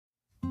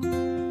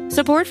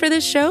Support for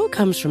this show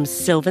comes from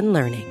Sylvan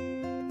Learning.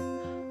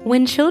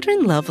 When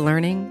children love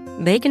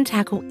learning, they can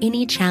tackle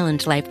any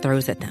challenge life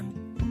throws at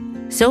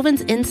them.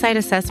 Sylvan's Insight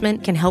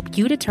Assessment can help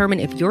you determine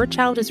if your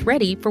child is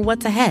ready for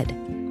what's ahead.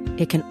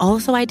 It can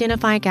also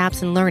identify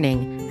gaps in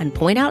learning and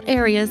point out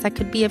areas that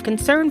could be of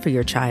concern for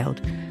your child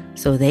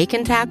so they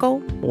can tackle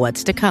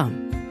what's to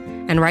come.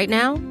 And right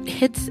now,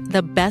 it's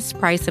the best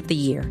price of the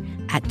year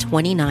at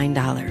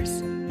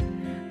 $29.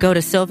 Go to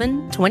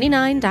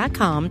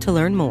sylvan29.com to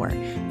learn more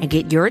and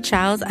get your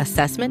child's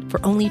assessment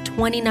for only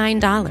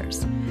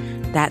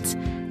 $29. That's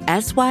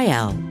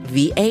SYLVAN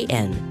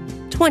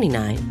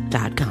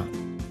 29.com.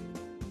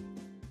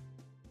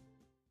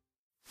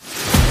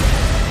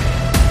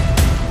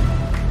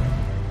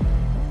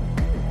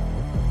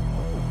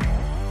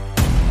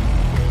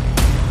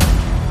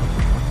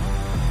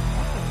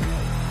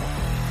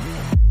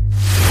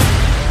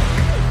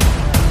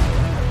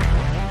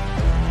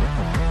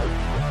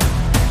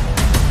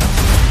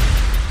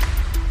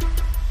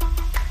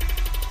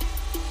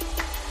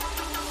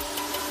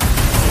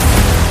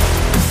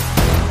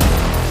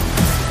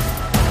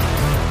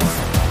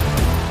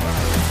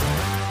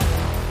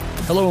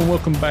 Hello and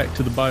welcome back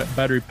to the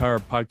Battery Power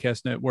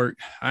Podcast Network.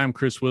 I'm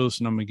Chris Willis,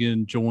 and I'm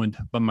again joined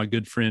by my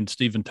good friend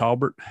Stephen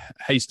Talbert.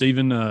 Hey,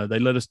 Stephen, they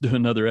let us do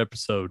another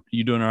episode.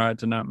 You doing all right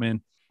tonight,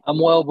 man? I'm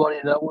well, buddy.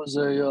 That was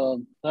a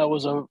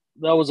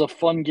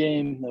fun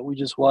game that we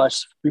just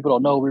watched. People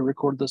don't know we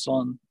recorded this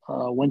on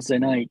Wednesday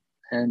night,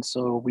 and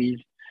so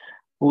we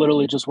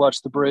literally just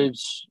watched the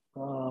Braves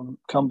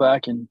come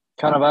back and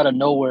kind of out of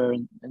nowhere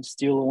and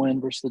steal a win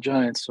versus the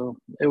Giants. So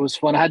it was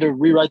fun. I had to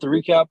rewrite the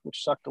recap,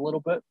 which sucked a little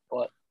bit,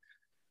 but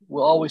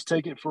we'll always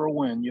take it for a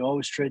win. You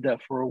always trade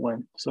that for a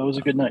win. So it was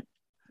a good night.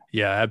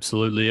 Yeah,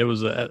 absolutely. It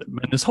was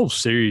man, this whole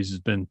series has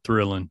been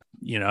thrilling.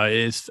 You know,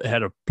 it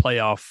had a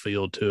playoff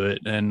feel to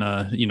it. And,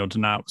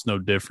 tonight was no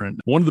different.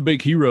 One of the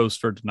big heroes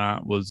for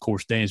tonight was, of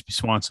course, Dansby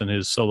Swanson,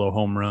 his solo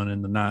home run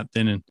in the ninth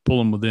inning,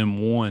 pulling within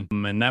one.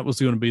 And that was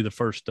going to be the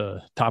first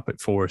topic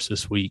for us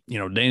this week. You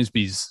know,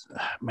 Dansby's,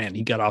 man,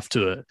 he got off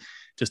to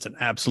just an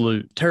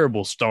absolute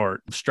terrible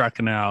start,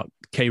 striking out.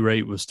 K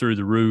rate was through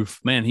the roof.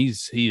 Man, he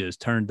has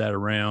turned that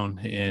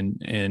around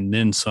and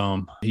then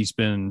some. He was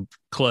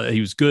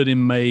good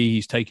in May.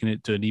 He's taken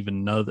it to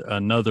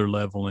another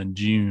level in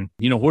June.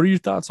 You know, what are your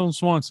thoughts on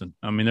Swanson?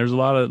 I mean, there's a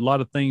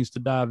lot of things to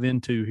dive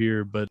into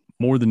here, but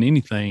more than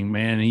anything,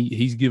 man,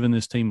 he's given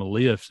this team a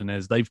lift, and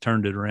as they've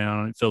turned it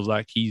around, it feels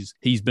like he's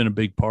been a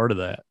big part of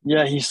that.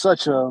 Yeah, he's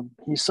such an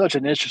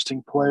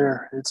interesting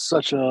player. It's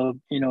such a,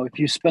 if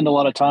you spend a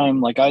lot of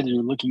time like I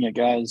do looking at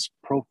guys'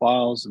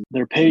 profiles and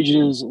their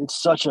pages,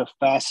 he's such a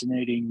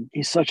fascinating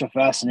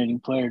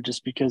player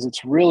just because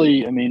it's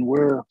really, I mean,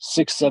 we're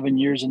 6-7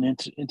 years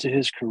into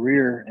his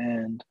career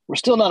and we're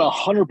still not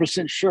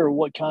 100% sure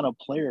what kind of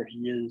player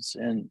he is.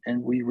 And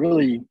we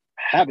really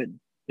haven't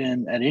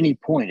been at any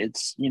point.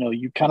 It's,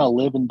 you kind of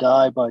live and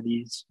die by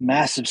these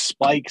massive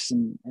spikes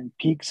and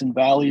peaks and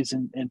valleys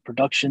and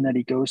production that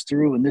he goes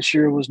through. And this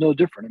year was no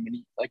different. I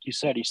mean, like you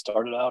said, he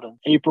started out in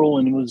April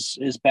and was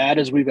as bad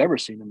as we've ever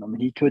seen him. I mean,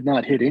 he could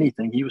not hit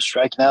anything. He was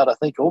striking out, I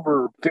think,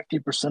 over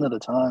 50% of the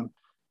time.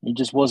 He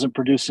just wasn't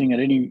producing at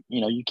any,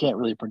 you can't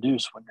really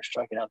produce when you're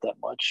striking out that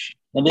much.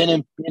 And then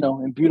in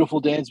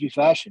beautiful Dansby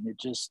fashion,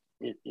 it's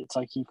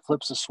like he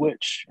flips a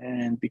switch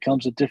and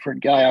becomes a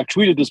different guy. I've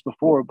tweeted this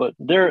before, but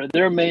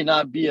there may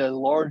not be a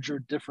larger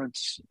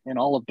difference in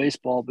all of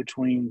baseball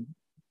between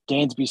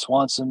Dansby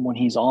Swanson when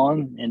he's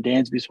on and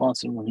Dansby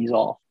Swanson when he's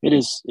off.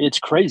 It's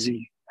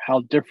crazy how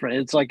different.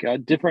 It's like a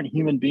different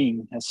human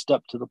being has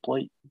stepped to the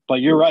plate. But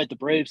you're right. The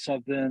Braves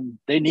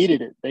they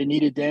needed it. They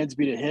needed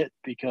Dansby to hit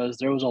because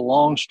there was a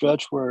long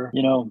stretch where,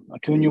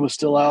 Acuna was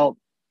still out.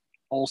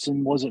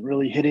 Olsen wasn't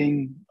really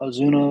hitting.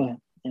 Ozuna,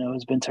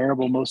 has been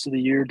terrible most of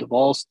the year.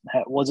 Duvall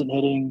wasn't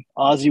hitting.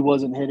 Ozzy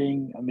wasn't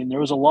hitting. I mean,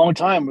 there was a long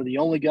time where the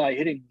only guy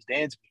hitting was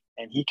Dansby.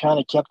 And he kind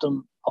of kept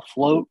them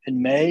afloat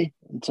in May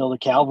until the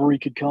cavalry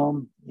could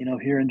come,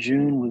 here in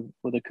June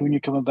with Acuna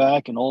coming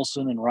back and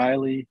Olsen and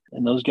Riley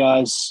and those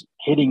guys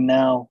hitting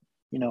now.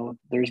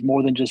 There's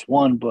more than just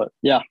one, but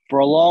yeah, for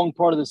a long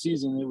part of the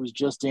season, it was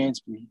just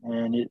Dansby,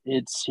 and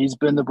he's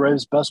been the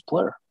Braves' best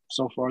player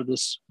so far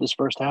this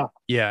first half.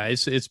 Yeah,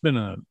 it's been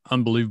an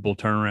unbelievable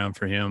turnaround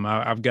for him.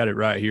 I've got it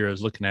right here. I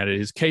was looking at it.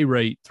 His K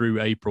rate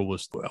through April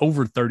was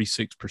over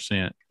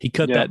 36%. He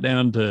cut that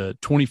down to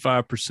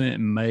 25%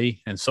 in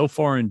May, and so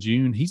far in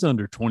June, he's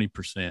under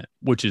 20%,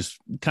 which is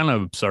kind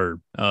of absurd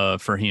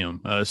for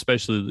him,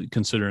 especially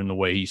considering the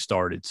way he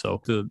started.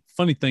 So the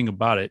funny thing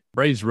about it,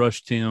 Braves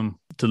rushed him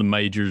to the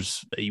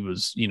majors. He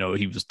was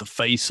the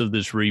face of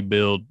this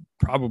rebuild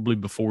probably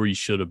before he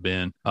should have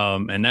been.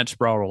 And that's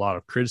brought a lot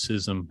of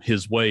criticism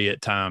his way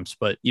at times,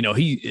 but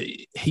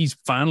he's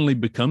finally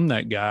become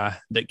that guy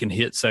that can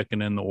hit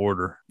second in the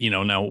order.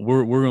 Now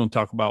we're going to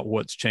talk about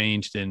what's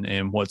changed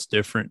and what's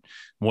different,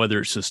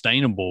 whether it's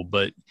sustainable,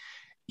 but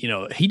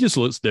he just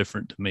looks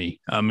different to me.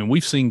 I mean,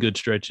 we've seen good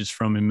stretches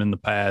from him in the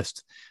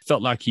past.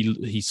 Felt like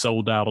he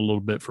sold out a little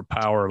bit for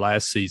power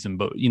last season,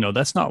 but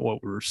that's not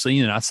what we're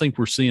seeing. I think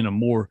we're seeing a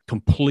more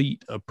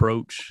complete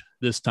approach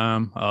this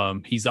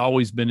time. He's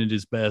always been at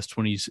his best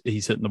when he's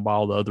hitting the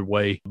ball the other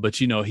way, but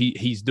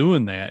he's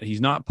doing that.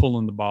 He's not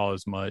pulling the ball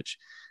as much.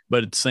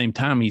 But at the same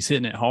time, he's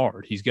hitting it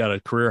hard. He's got a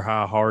career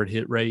high hard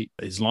hit rate.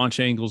 His launch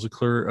angle's a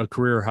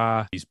career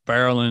high. He's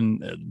barreling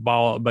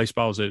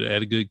baseballs at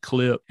a good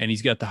clip, and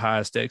he's got the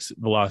highest exit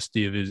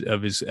velocity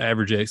of his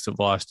average exit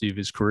velocity of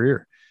his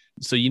career.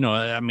 So,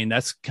 I mean,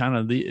 that's kind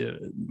of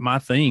my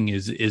thing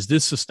is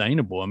this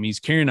sustainable? I mean, he's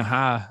carrying a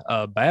high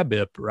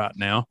BABIP right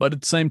now, but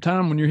at the same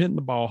time, when you're hitting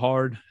the ball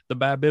hard, the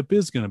BABIP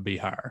is going to be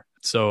higher.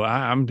 So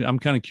I'm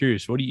kind of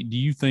curious. What do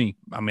you think?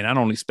 I mean, I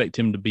don't expect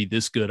him to be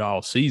this good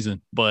all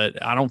season,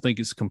 but I don't think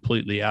it's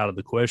completely out of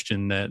the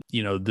question that,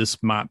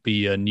 this might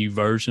be a new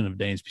version of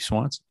Dansby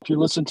Swanson. If you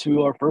listen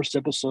to our first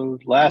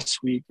episode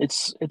last week,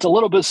 it's a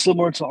little bit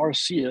similar to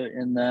Arcia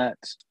in that,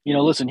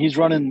 listen, he's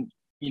running,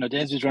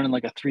 Dansby's running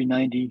like a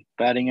 390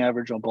 batting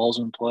average on balls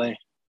in play.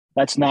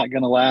 That's not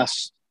going to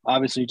last.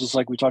 Obviously, just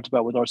like we talked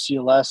about with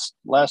Arcia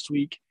last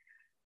week.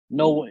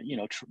 No,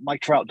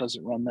 Mike Trout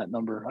doesn't run that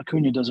number.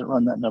 Acuna doesn't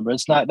run that number.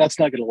 That's not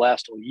going to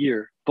last all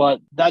year. But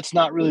that's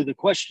not really the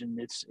question.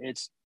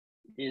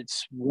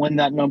 It's when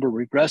that number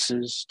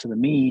regresses to the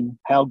mean,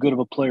 how good of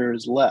a player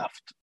is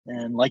left.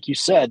 And like you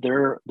said,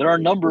 there are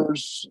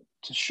numbers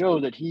to show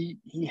that he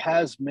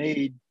has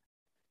made.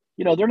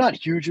 They're not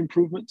huge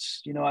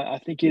improvements. I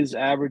think his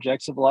average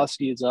exit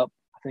velocity is up.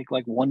 I think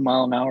like 1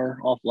 mile an hour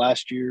off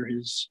last year.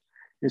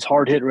 His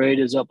hard hit rate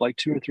is up like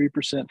 2 or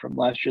 3% from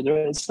last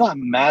year. It's not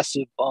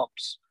massive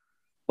bumps,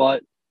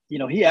 but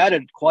he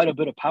added quite a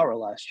bit of power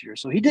last year.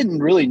 So he didn't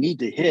really need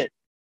to hit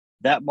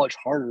that much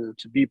harder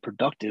to be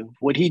productive.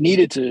 What he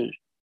needed to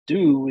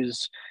do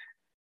is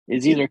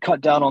either cut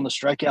down on the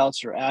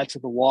strikeouts or add to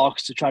the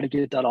walks to try to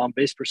get that on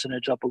base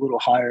percentage up a little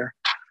higher.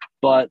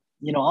 But,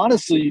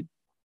 honestly,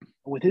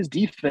 with his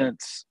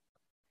defense,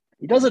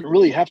 he doesn't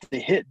really have to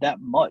hit that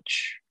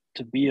much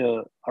to be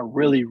a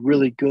really,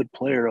 really good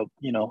player, a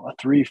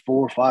 3,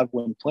 4, 5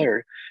 win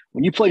player.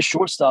 When you play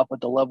shortstop at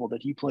the level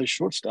that he plays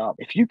shortstop,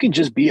 if you can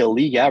just be a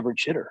league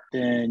average hitter,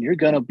 then you're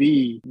gonna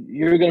be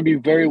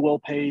very well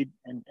paid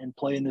and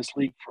play in this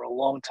league for a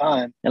long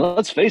time. And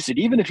let's face it,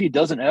 even if he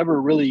doesn't ever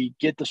really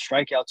get the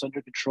strikeouts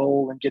under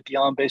control and get the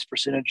on-base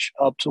percentage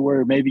up to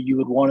where maybe you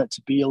would want it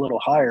to be a little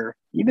higher,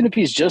 even if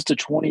he's just a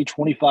 20,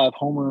 25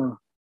 homer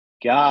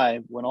guy,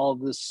 when all of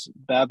this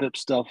BABIP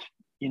stuff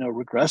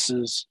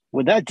regresses,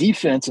 with that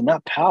defense and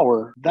that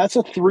power, that's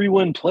a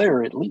 3-win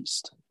player at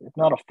least, if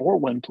not a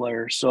 4-win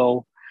player.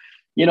 So,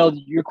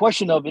 your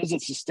question of is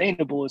it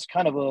sustainable is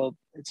kind of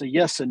it's a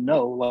yes and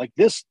no. Like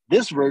this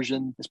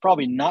version is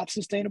probably not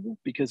sustainable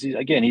because he's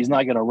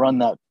not going to run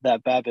that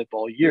BABIP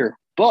all year,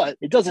 but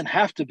it doesn't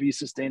have to be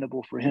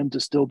sustainable for him to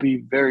still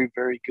be very,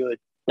 very good.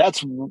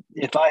 That's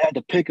if I had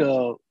to pick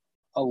a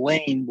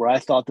lane where I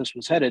thought this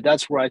was headed,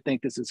 that's where I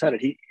think this is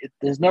headed.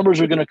 His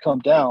numbers are going to come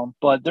down,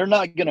 but they're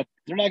not going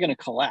to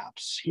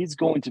collapse. He's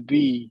going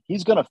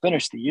to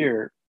finish the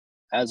year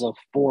as a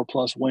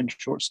 4+ win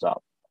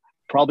shortstop.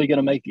 Probably going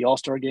to make the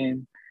All-Star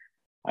game.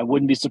 I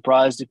wouldn't be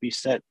surprised if he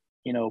set,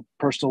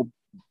 personal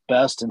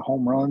best in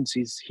home runs.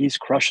 He's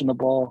crushing the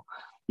ball.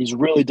 He's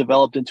really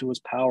developed into his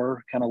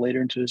power kind of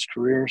later into his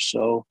career.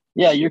 So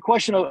yeah, your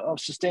question of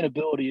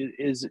sustainability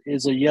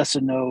is a yes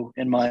and no,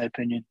 in my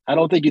opinion. I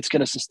don't think it's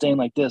going to sustain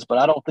like this, but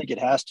I don't think it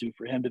has to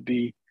for him to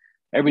be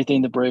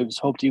everything the Braves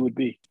hoped he would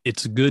be.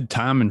 It's good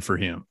timing for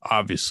him,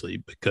 obviously,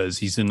 because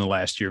he's in the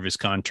last year of his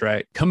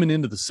contract. Coming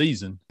into the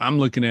season, I'm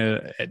looking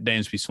at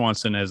Dansby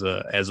Swanson as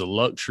a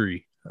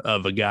luxury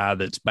of a guy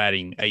that's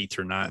batting 8th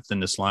or 9th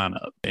in this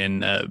lineup.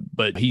 And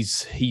but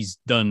he's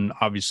done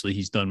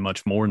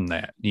much more than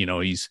that.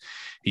 He's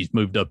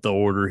moved up the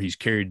order. He's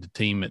carried the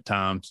team at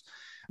times.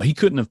 He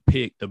couldn't have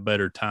picked a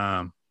better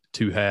time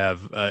to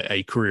have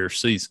a career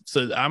season.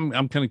 So I'm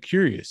kind of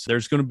curious.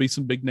 There's going to be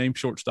some big name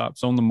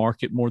shortstops on the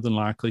market more than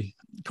likely.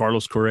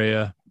 Carlos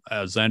Correa,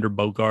 Xander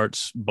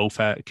Bogaerts, both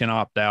can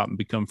opt out and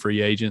become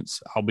free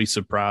agents. I'll be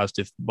surprised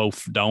if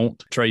both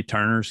don't. Trey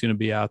Turner's going to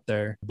be out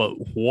there. But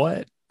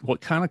what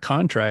kind of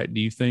contract do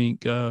you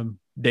think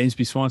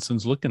Dansby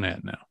Swanson's looking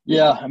at now?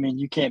 Yeah, I mean,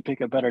 you can't pick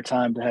a better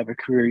time to have a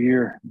career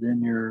year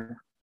than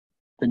your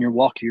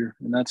walk year,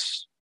 and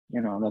that's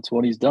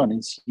what he's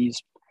done.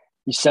 He's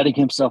setting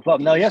himself up.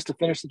 Now he has to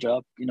finish the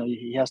job.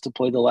 He has to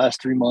play the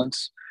last 3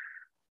 months.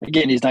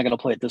 Again, he's not going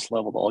to play at this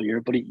level all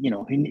year, but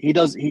he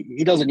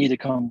doesn't need to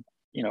come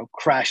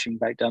crashing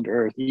back down to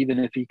earth. Even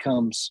if he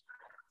comes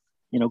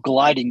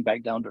gliding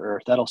back down to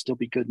earth, that'll still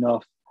be good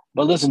enough.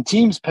 But listen,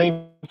 teams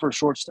pay for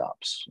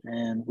shortstops,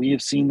 and we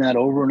have seen that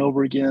over and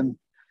over again.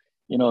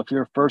 If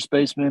you're a first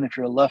baseman, if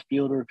you're a left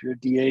fielder, if you're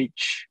a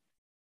DH,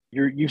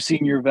 you've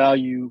seen your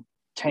value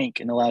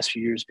tank in the last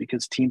few years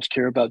because teams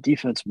care about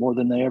defense more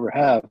than they ever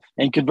have.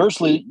 And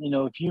conversely,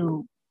 if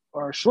you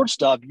are a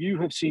shortstop, you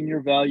have seen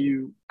your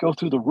value go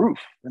through the roof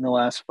in the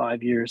last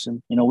 5 years.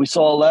 And, we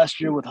saw last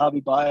year with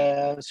Javi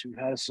Baez, who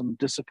has some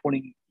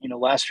disappointing,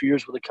 last few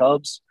years with the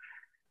Cubs,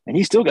 and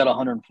he still got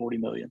 $140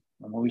 million.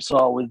 And we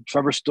saw with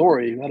Trevor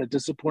Story, who had a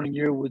disappointing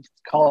year with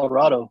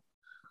Colorado,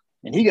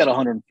 and he got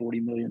 $140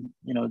 million.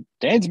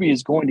 Dansby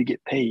is going to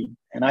get paid.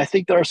 And I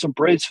think there are some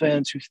Braves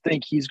fans who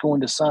think he's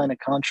going to sign a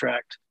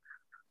contract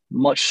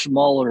much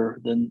smaller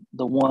than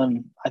the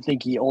one I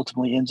think he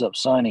ultimately ends up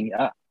signing.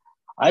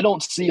 I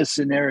don't see a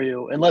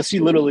scenario, unless he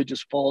literally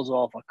just falls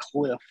off a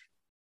cliff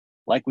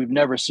like we've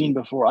never seen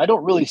before. I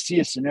don't really see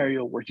a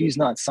scenario where he's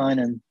not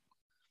signing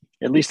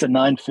at least a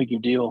 9-figure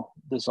deal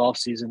this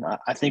offseason.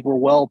 I think we're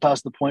well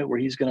past the point where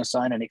he's going to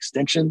sign an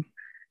extension.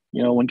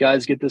 When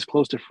guys get this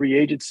close to free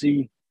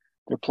agency,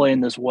 they're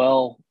playing this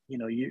well.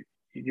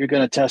 You're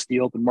going to test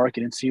the open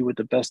market and see what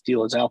the best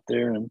deal is out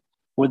there. And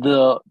with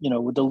the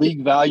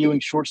league valuing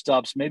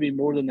shortstops maybe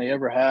more than they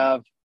ever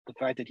have, the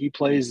fact that he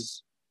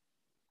plays,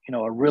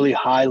 a really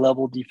high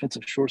level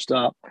defensive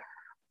shortstop,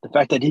 the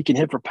fact that he can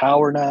hit for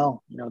power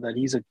now, that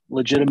he's a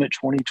legitimate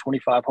 20,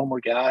 25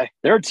 homer guy.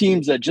 There are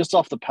teams that just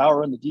off the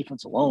power and the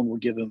defense alone will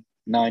give him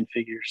 9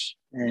 figures.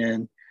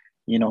 And,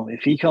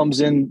 if he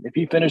comes in, if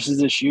he finishes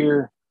this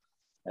year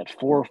at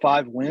 4 or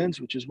 5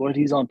 wins, which is what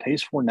he's on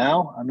pace for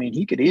now, I mean,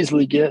 he could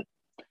easily get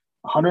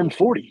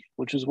 140,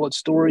 which is what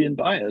Story and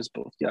Baez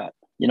both got.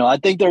 I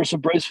think there are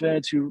some Braves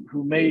fans who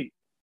may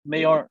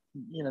aren't,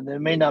 they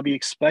may not be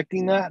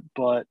expecting that,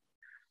 but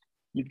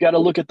you've got to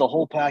look at the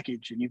whole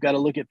package, and you've got to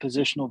look at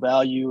positional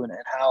value and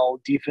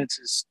how defense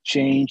has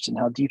changed and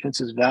how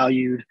defense is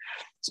valued,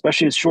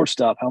 especially as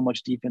shortstop, how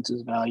much defense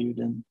is valued.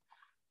 And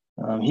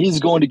he's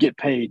going to get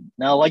paid.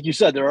 Now, like you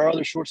said, there are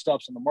other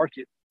shortstops in the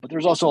market, but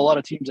there's also a lot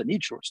of teams that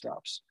need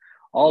shortstops.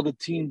 All the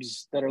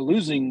teams that are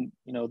losing,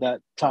 that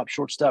top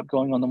shortstop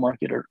going on the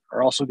market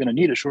are also going to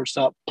need a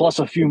shortstop, plus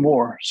a few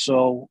more.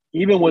 So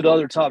even with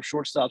other top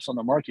shortstops on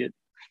the market,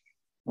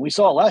 we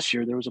saw it last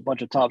year, there was a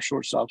bunch of top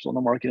shortstops on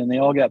the market and they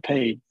all got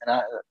paid.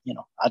 And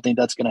I think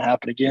that's going to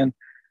happen again.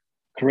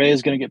 Correa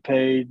is going to get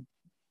paid.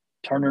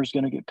 Turner's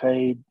going to get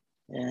paid.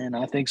 And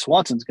I think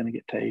Swanson's going to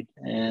get paid.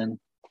 And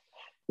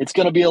it's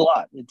going to be a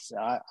lot.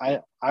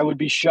 I would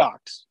be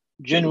shocked,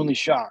 genuinely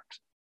shocked,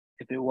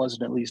 if it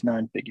wasn't at least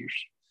 9 figures.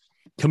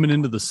 Coming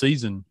into the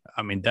season,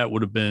 I mean, that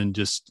would have been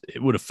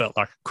it would have felt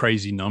like a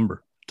crazy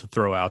number to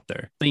throw out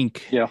there.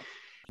 Yeah.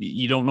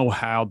 You don't know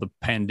how the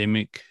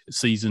pandemic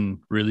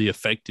season really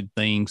affected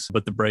things,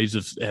 but the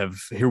Braves have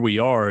here we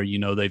are,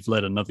 they've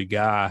let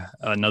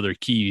another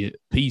key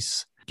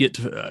piece get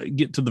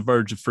to the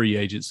verge of free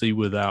agency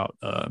without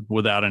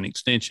an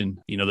extension.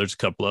 There's a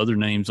couple other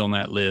names on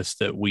that list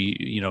that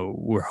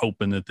we're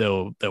hoping that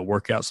they'll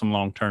work out some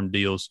long-term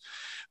deals.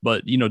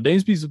 But,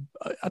 Dansby's,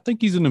 I think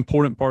he's an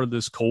important part of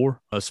this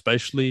core,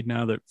 especially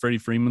now that Freddie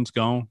Freeman's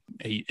gone.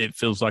 It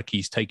feels like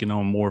he's taken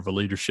on more of a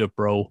leadership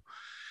role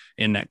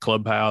in that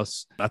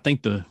clubhouse. I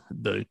think the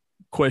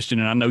question,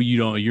 and I know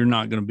you're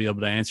not going to be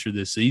able to answer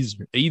this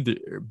either,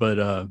 but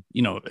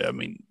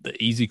the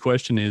easy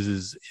question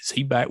is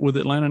he back with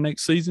Atlanta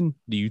next season?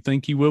 Do you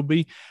think he will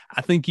be?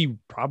 I think he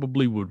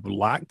probably would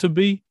like to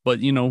be, but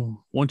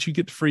once you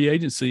get to free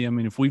agency, I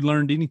mean, if we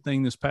learned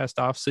anything this past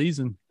off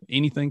season,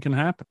 anything can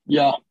happen.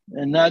 Yeah.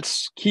 And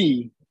that's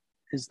key,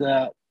 is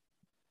that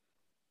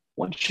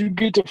once you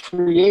get to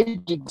free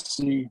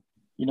agency,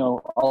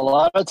 a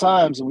lot of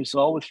times, and we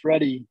saw with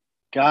Freddie,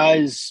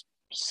 guys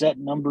set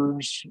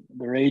numbers,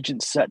 their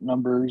agents set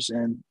numbers,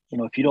 and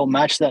if you don't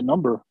match that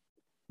number,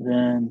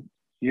 then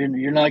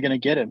you're not going to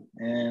get him.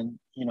 And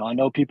I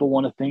know people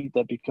want to think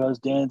that because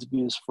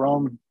Dansby is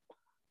from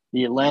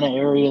the Atlanta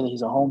area, that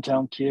he's a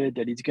hometown kid,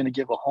 that he's going to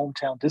give a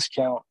hometown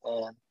discount.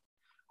 And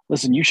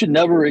listen, you should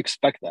never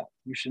expect that.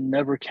 You should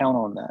never count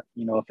on that.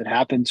 If it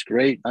happens,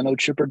 great. I know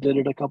Chipper did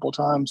it a couple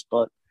times,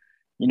 but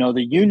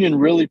the union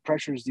really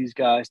pressures these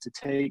guys to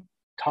take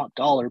top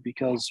dollar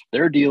because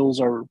their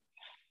deals are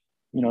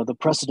the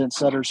precedent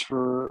setters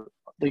for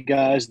the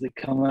guys that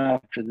come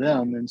after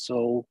them. And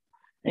so,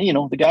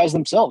 the guys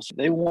themselves,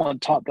 they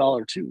want top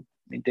dollar too.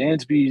 I mean,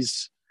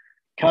 Dansby's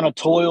kind of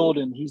toiled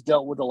and he's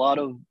dealt with a lot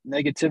of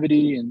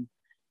negativity and,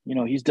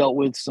 he's dealt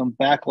with some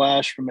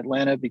backlash from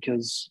Atlanta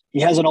because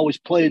he hasn't always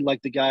played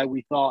like the guy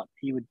we thought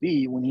he would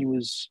be when he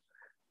was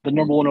the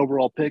number 1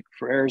 overall pick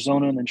for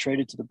Arizona and then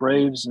traded to the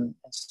Braves. And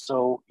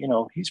so,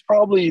 he's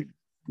probably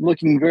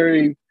looking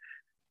very,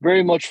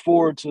 very much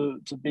forward to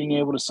being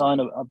able to sign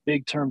a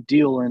big term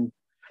deal. And,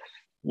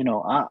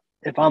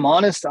 if I'm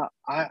honest,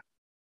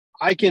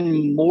 I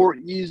can more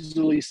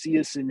easily see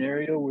a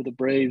scenario where the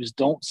Braves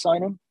don't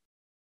sign him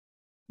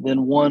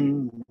than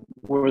one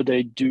where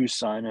they do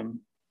sign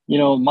him.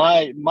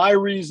 My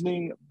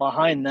reasoning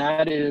behind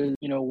that is,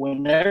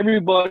 when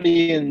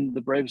everybody in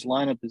the Braves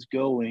lineup is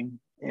going,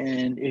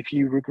 and if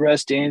you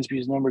regress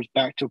Dansby's numbers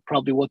back to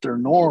probably what their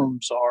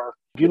norms are,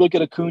 if you look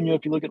at Acuna,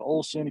 if you look at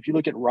Olsen, if you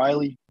look at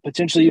Riley,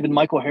 potentially even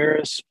Michael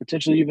Harris,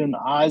 potentially even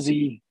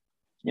Ozzie,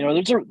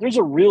 there's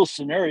a real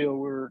scenario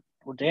where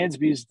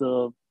Dansby's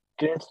the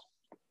 5th,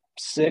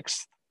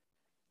 6th,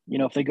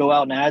 if they go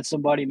out and add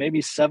somebody,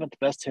 maybe seventh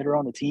best hitter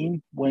on the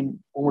team when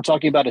we're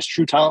talking about his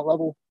true talent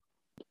level,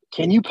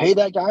 can you pay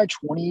that guy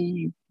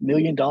 $20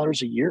 million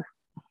a year,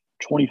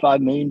 $25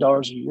 million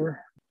a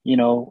year?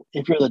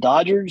 If you're the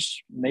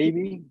Dodgers,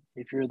 maybe.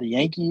 If you're the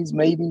Yankees,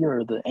 maybe,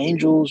 or the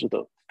Angels or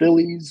the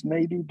Phillies,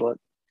 maybe. But,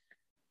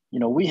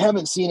 we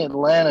haven't seen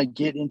Atlanta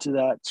get into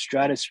that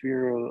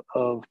stratosphere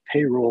of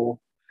payroll.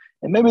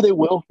 And maybe they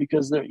will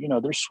because they're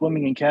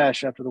swimming in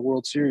cash after the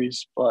World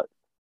Series. But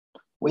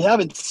we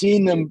haven't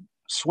seen them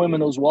swim in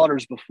those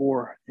waters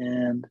before.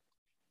 And,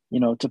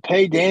 to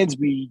pay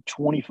Dansby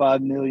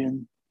 $25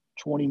 million,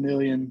 $20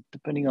 million,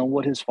 depending on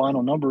what his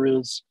final number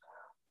is,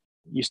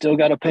 you still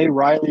got to pay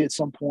Riley at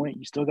some point.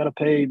 You still got to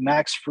pay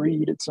Max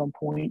Fried at some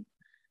point.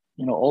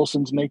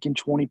 Olson's making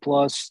 20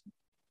 plus.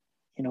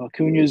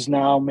 Acuna's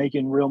now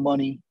making real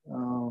money.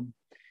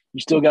 You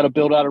still got to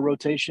build out a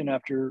rotation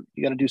after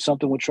you got to do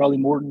something with Charlie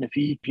Morton. If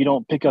you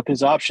don't pick up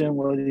his option,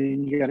 well,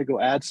 then you got to go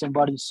add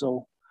somebody.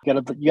 So you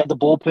got the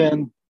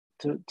bullpen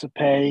to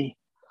pay.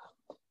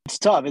 It's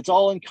tough. It's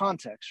all in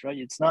context, right?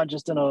 It's not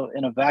just in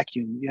a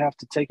vacuum. You have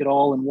to take it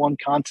all in one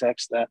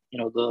context that,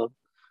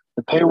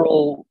 the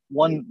payroll,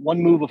 one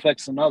move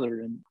affects another.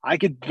 And I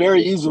could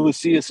very easily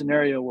see a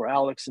scenario where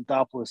Alex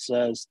Anthopoulos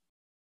says,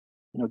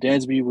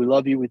 Dansby, we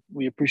love you.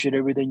 We appreciate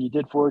everything you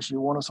did for us.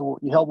 You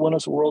helped win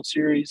us a World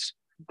Series,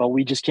 but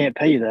we just can't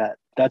pay you that.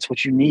 That's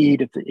what you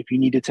need. If you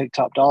need to take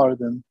top dollar,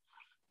 then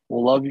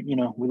we'll love you.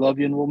 We love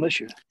you and we'll miss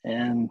you.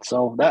 And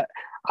so that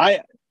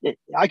I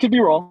could be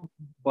wrong,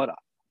 but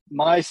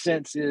my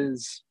sense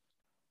is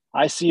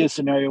I see a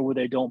scenario where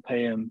they don't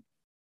pay him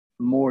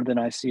more than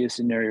I see a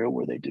scenario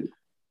where they do.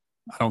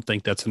 I don't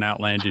think that's an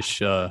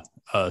outlandish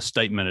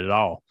statement at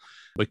all,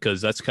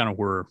 because that's kind of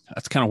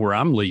where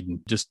I'm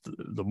leading. Just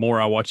the more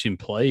I watch him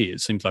play,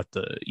 it seems like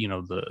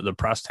the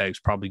price tag's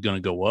probably going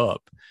to go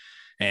up.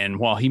 And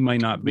while he may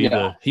not be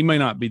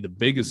the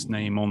biggest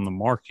name on the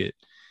market,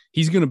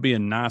 he's going to be a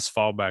nice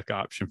fallback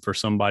option for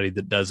somebody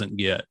that doesn't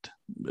get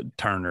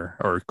Turner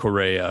or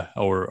Correa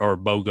or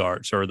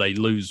Bogarts, or they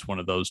lose one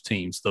of those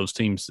teams. Those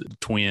teams, the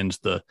Twins,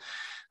 the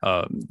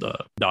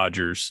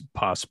Dodgers,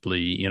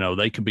 possibly,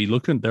 they could be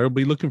looking. They'll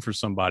be looking for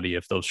somebody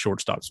if those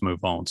shortstops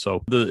move on.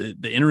 So the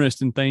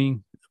interesting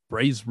thing,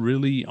 Braves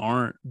really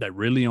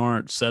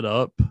aren't set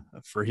up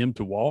for him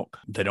to walk.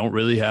 They don't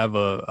really have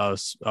a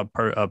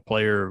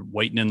player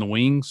waiting in the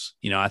wings.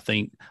 I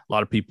think a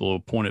lot of people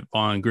point at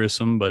Vaughn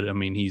Grissom, but I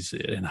mean, he's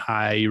in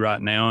high A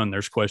right now, and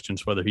there's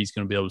questions whether he's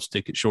going to be able to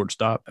stick at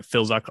shortstop. It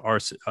feels like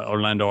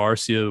Orlando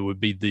Arcia would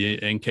be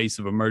in case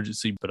of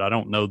emergency, but I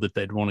don't know that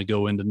they'd want to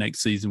go into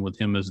next season with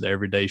him as the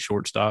everyday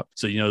shortstop.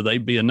 So,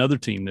 they'd be another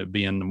team that'd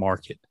be in the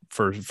market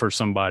for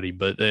somebody,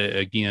 but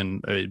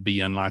again, it'd be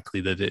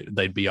unlikely that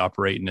they'd be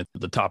operating at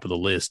the top of the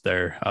list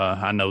there.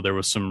 I know there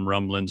was some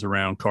rumblings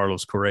around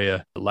Carlos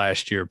Correa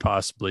last year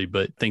possibly,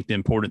 but I think the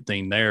important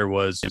thing there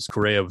was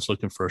Correa was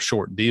looking for a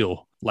short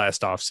deal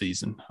last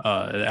offseason.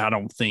 I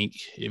don't think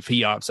if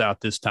he opts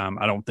out this time,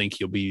 I don't think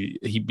he'd be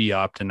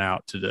opting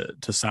out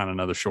to sign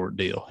another short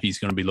deal. He's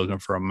going to be looking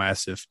for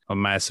a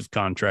massive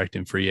contract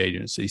in free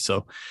agency.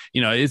 So,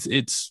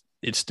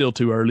 it's still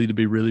too early to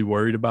be really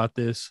worried about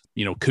this.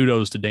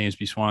 Kudos to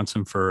Dansby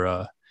Swanson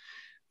for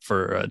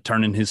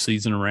turning his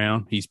season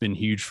around. He's been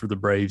huge for the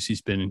Braves.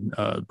 He's been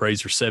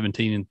Braves are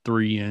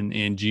 17-3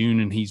 in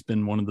June, and he's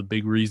been one of the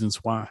big reasons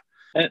why.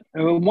 And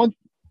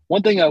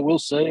one thing I will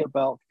say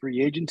about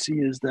free agency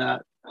is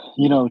that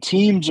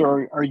teams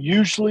are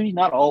usually,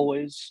 not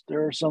always,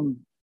 there are some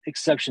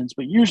exceptions,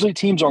 but usually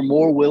teams are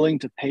more willing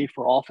to pay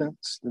for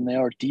offense than they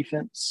are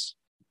defense.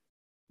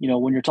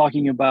 When you're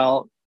talking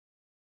about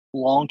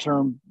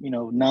long-term,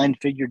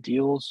 9-figure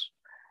deals.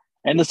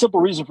 And the simple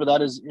reason for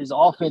that is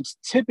offense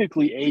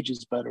typically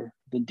ages better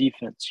than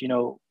defense.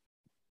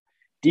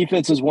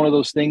 Defense is one of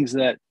those things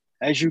that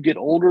as you get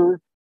older,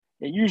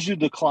 it usually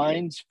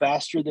declines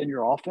faster than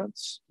your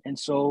offense. And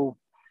so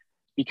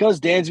because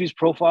Dansby's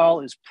profile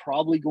is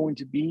probably going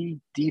to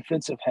be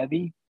defensive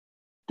heavy,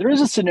 there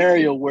is a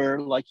scenario where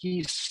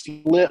he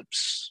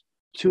slips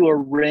to a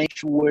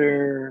range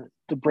where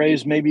the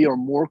Braves maybe are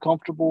more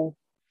comfortable.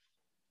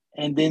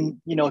 And then,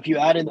 if you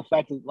add in the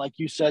fact that, like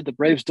you said, the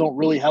Braves don't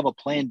really have a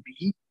plan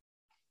B,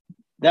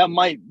 that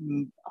might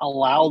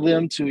allow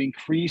them to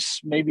increase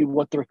maybe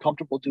what they're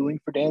comfortable doing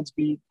for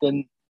Dansby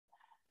than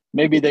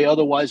maybe they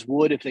otherwise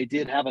would if they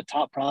did have a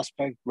top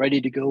prospect ready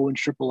to go in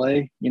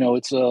AAA.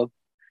 It's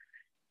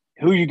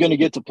who you're going to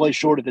get to play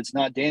short if it's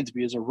not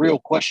Dansby is a real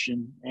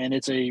question, and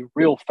it's a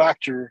real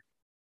factor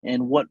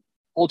in what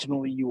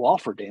ultimately you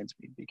offer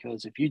Dansby,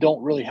 because if you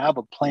don't really have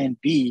a plan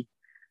B,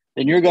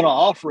 then you're going to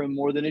offer him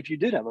more than if you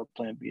did have a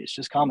plan B. It's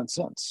just common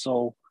sense.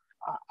 So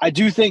I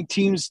do think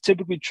teams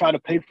typically try to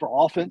pay for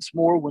offense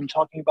more when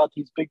talking about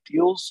these big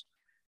deals.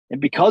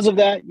 And because of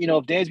that,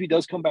 if Dansby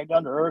does come back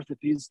down to earth, if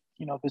he's,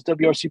 if his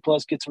WRC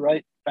plus gets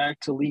right back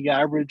to league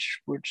average,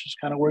 which is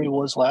kind of where he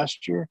was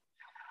last year,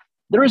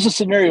 there is a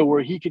scenario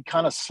where he could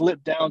kind of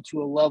slip down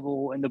to a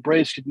level and the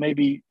Braves could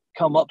maybe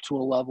come up to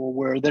a level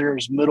where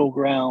there's middle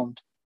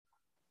ground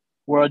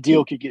where a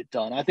deal could get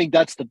done. I think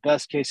that's the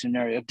best case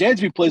scenario. If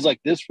Dansby plays like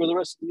this for the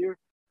rest of the year,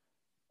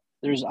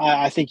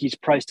 I think he's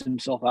priced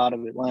himself out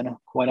of Atlanta,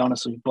 quite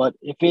honestly. But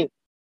if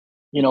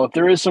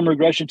there is some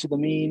regression to the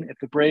mean, if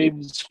the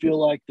Braves feel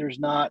like there's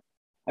not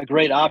a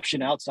great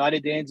option outside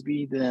of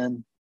Dansby,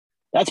 then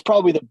that's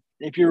probably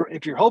if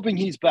you're hoping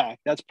he's back,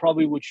 that's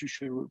probably what you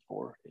should root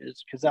for,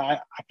 is because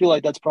I feel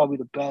like that's probably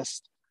the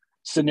best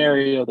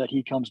scenario that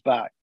he comes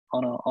back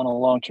on a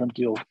long-term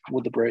deal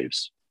with the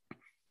Braves.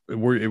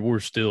 We're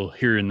still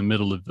here in the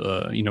middle of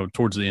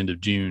towards the end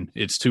of June.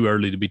 It's too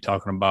early to be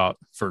talking about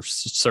for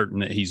certain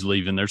that he's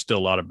leaving. There's still a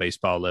lot of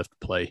baseball left to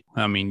play.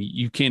 I mean,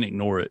 you can't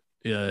ignore it.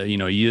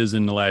 He is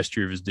in the last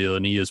year of his deal,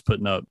 and he is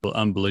putting up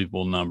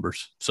unbelievable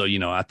numbers. So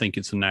I think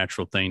it's a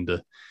natural thing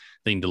to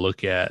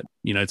look at.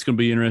 It's going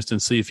to be interesting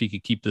to see if he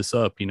could keep this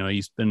up.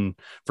 He's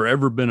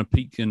forever been a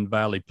peak and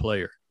valley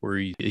player, where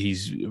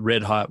he's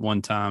red hot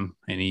one time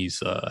and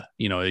he's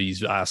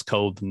ice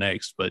cold the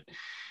next, but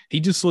he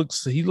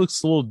looks a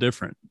little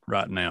different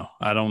right now.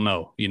 I don't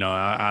know.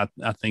 I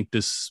think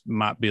this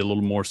might be a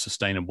little more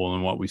sustainable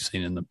than what we've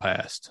seen in the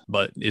past,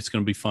 but it's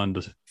going to be fun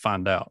to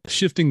find out.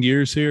 Shifting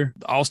gears here,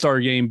 the All-Star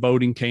Game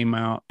voting came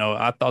out.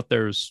 I thought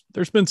there's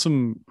been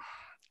some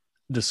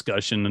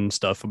discussion and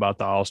stuff about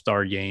the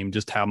All-Star Game,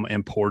 just how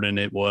important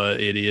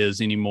it is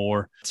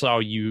anymore. I saw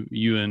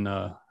you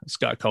and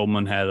Scott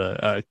Coleman had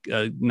a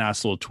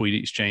nice little tweet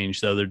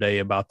exchange the other day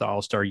about the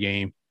All-Star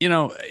Game.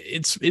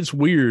 It's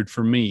weird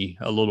for me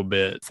a little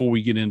bit before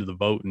we get into the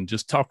vote and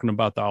just talking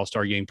about the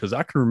All-Star Game, because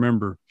I can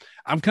remember,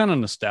 I'm kind of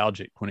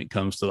nostalgic when it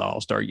comes to the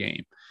All-Star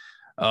Game.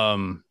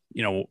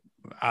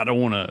 I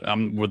don't want to,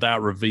 I'm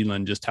without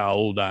revealing just how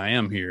old I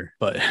am here,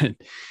 but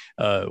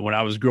when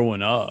I was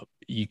growing up,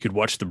 you could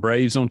watch the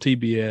Braves on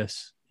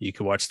TBS, you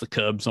could watch the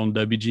Cubs on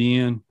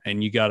WGN,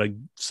 and you got a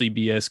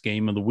CBS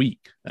game of the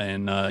week.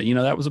 And,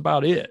 that was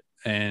about it.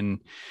 And,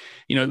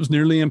 it was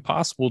nearly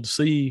impossible to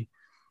see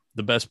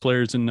the best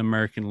players in the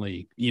American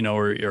League,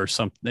 or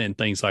something and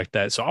things like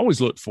that. So I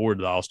always looked forward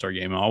to the All-Star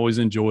Game. I always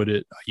enjoyed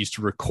it. I used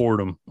to record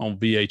them on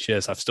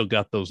VHS. I've still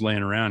got those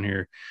laying around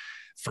here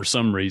for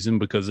some reason,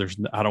 because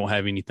I don't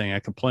have anything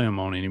I can play them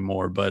on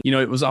anymore. But,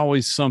 it was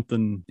always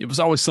something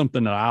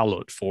that I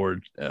looked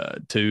forward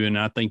to. And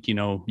I think,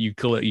 you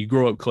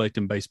grow up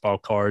collecting baseball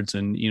cards,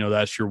 and,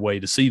 that's your way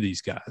to see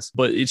these guys.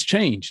 But it's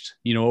changed,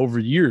 over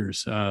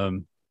years.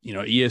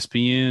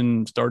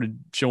 ESPN started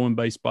showing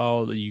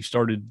baseball. You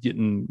started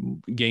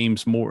getting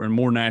games, more and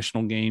more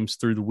national games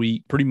through the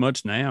week. Pretty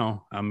much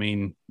now, I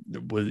mean,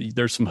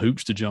 there's some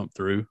hoops to jump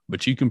through,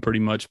 but you can pretty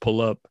much pull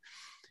up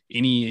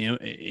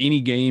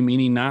any game,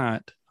 any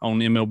night on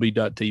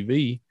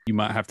MLB.TV. You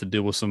might have to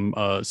deal with some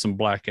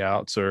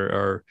blackouts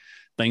or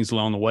things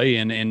along the way.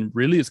 And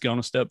really, it's gone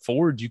a step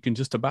forward. You can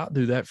just about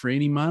do that for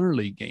any minor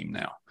league game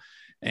now.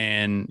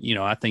 And,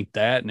 I think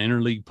that and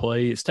interleague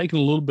play, it's taken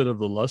a little bit of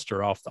the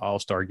luster off the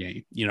All-Star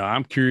Game.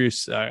 I'm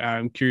curious.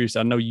 I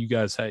know you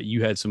guys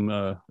had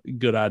some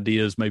good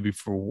ideas maybe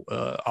for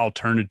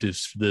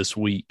alternatives this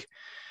week.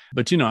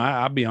 But,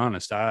 I'll be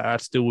honest, I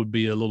still would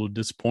be a little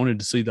disappointed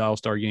to see the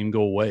All-Star Game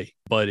go away.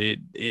 But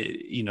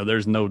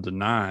there's no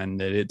denying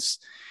that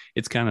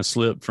it's kind of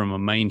slipped from a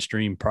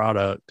mainstream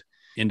product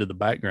into the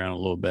background a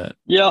little bit.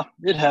 Yeah,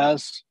 it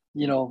has.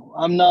 I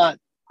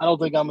don't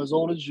think I'm as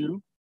old as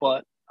you,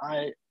 but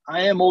I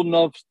am old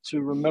enough to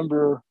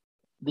remember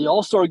the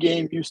All-Star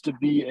Game used to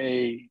be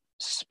a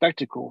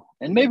spectacle.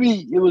 And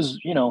maybe it was,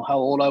 how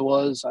old I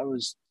was. I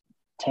was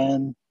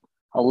 10,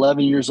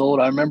 11 years old.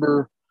 I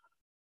remember,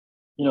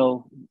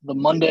 the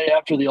Monday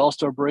after the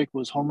All-Star break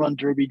was Home Run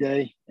Derby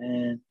Day.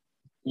 And,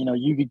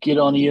 you could get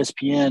on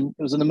ESPN.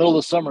 It was in the middle of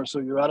the summer, so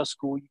you're out of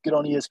school. You get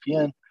on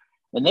ESPN,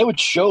 and they would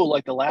show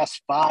like the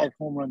last 5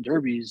 home run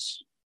derbies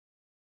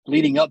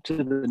leading up to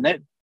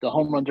the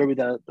home run derby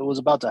that was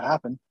about to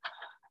happen.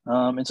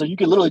 And so you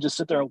could literally just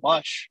sit there and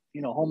watch,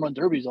 home run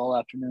derbies all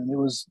afternoon.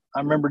 I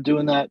remember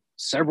doing that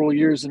several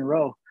years in a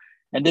row.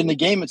 And then the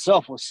game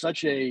itself was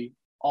such a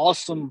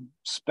awesome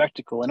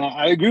spectacle. And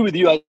I agree with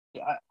you.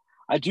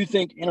 I do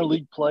think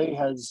interleague play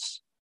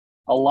has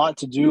a lot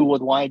to do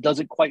with why it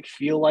doesn't quite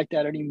feel like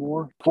that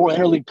anymore. For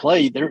interleague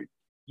play,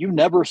 you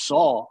never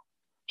saw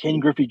Ken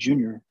Griffey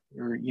Jr.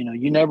 or,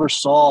 you never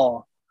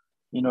saw,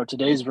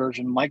 today's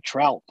version, Mike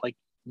Trout. Like,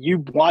 you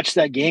watched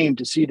that game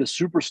to see the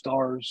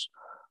superstars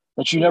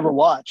that you never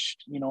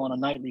watched, on a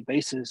nightly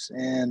basis.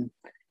 And,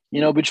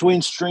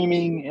 between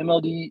streaming,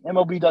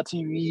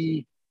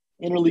 MLB.TV,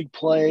 interleague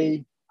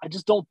play, I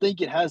just don't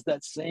think it has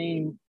that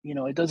same,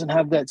 it doesn't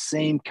have that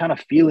same kind of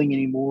feeling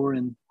anymore.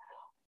 And,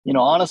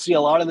 honestly,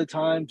 a lot of the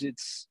times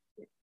it's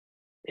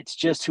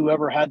just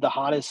whoever had the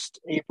hottest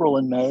April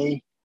and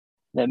May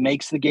that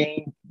makes the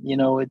game.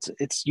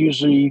 It's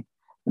usually,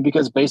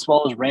 because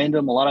baseball is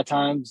random, a lot of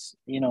times,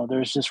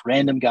 there's just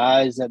random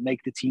guys that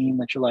make the team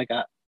that you're like,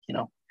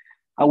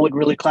 I wouldn't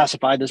really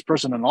classify this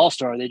person an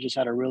all-star. They just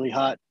had a really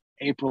hot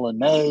April and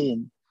May.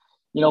 And,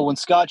 when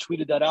Scott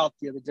tweeted that out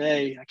the other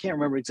day, I can't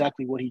remember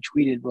exactly what he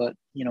tweeted, but,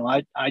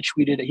 I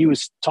tweeted, he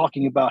was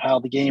talking about how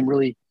the game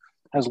really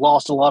has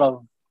lost a lot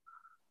of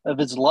of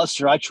its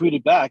luster. I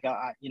tweeted back.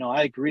 I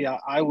agree.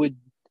 I would,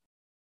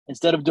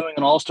 instead of doing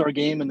an all-star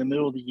game in the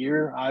middle of the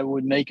year, I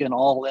would make an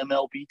all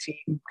MLB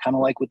team, kind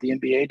of like what the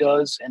NBA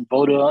does, and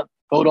vote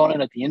on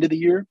it at the end of the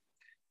year.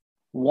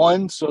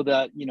 One, so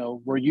that,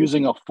 we're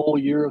using a full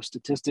year of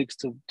statistics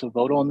to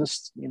vote on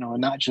this, and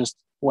not just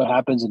what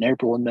happens in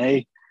April and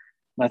May.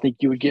 And I think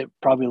you would get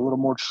probably a little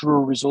more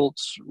truer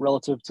results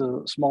relative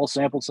to small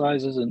sample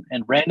sizes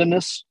and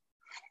randomness.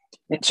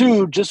 And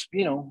two, just,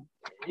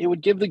 it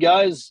would give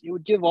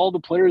all the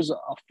players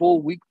a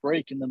full week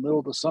break in the middle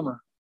of the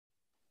summer.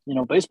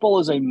 Baseball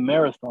is a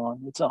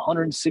marathon. It's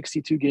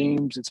 162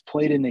 games. It's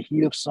played in the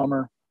heat of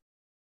summer.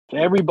 If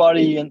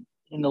everybody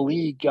in the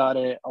league got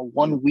a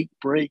 1 week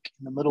break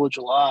in the middle of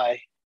July,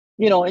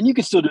 and you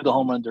can still do the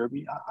home run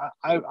derby.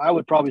 I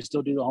would probably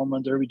still do the home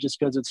run derby just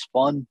because it's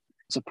fun.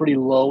 It's a pretty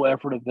low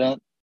effort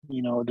event.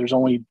 There's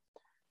only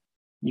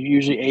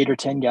usually 8 or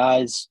 10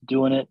 guys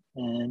doing it,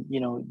 and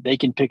they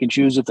can pick and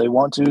choose if they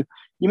want to.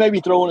 You maybe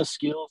throw in a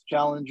skills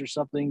challenge or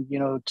something,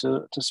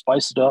 to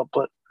spice it up.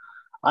 But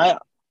I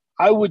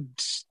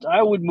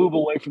would move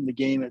away from the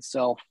game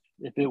itself.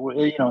 If it were,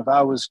 if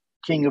I was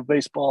king of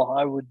baseball,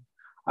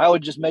 I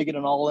would just make it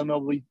an all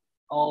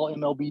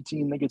MLB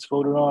team that gets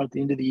voted on at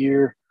the end of the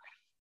year.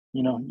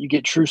 You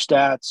get true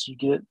stats. You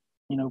get,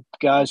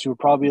 guys who are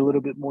probably a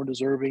little bit more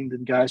deserving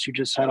than guys who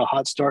just had a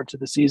hot start to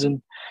the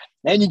season,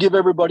 and you give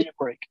everybody a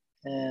break.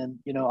 And,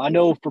 I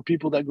know for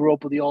people that grew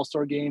up with the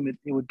All-Star game,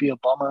 it would be a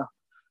bummer,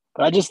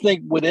 but I just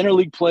think with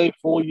interleague play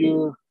full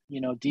year,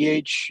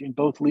 DH in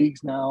both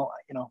leagues now,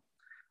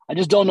 I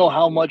just don't know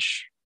how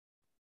much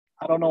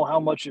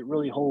it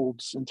really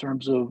holds in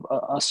terms of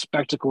a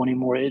spectacle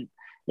anymore. It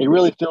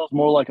really feels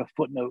more like a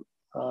footnote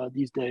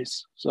these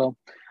days. So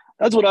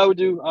that's what I would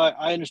do.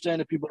 I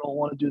understand if people don't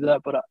want to do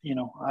that, but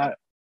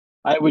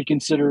I would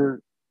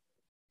consider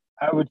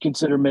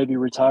maybe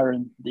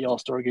retiring the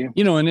All-Star game.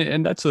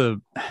 And that's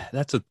a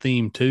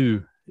theme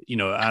too.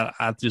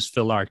 I just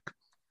feel like,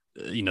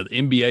 the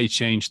NBA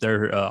changed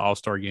their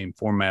All-Star game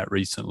format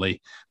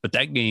recently, but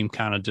that game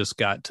kind of just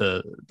got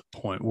to the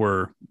point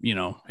where,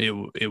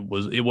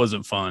 it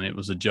wasn't fun. It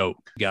was a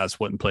joke. Guys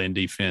wasn't playing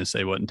defense.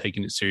 They wasn't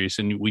taking it serious.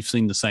 And we've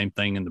seen the same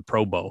thing in the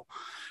Pro Bowl.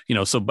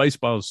 So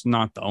baseball is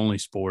not the only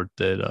sport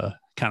that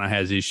kind of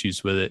has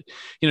issues with it.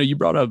 You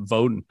brought up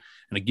voting,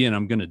 and again,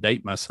 I'm going to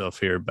date myself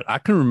here, but I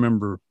can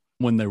remember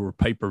when they were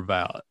paper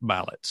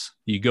ballots.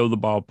 You go to the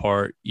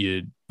ballpark,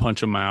 you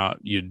punch them out,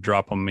 you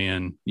drop them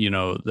in.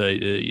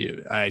 They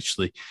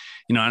actually,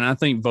 and I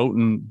think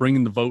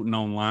bringing the voting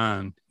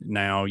online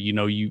now.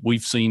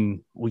 We've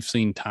seen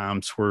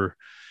times where,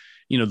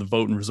 the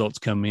voting results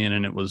come in,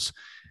 and it was,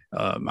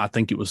 I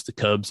think it was the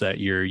Cubs that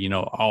year.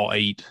 All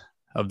 8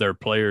 of their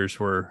players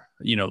were,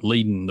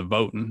 leading the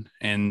voting.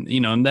 And,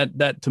 and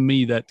that to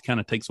me, that kind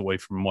of takes away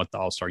from what the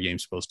All-Star game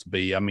is supposed to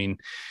be. I mean,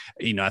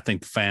 I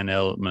think the fan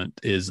element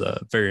is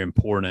very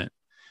important,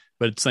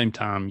 but at the same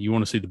time, you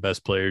want to see the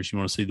best players. You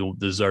want to see the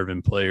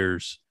deserving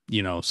players,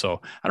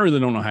 so I really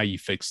don't know how you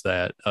fix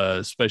that,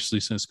 especially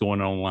since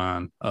going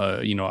online.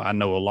 I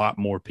know a lot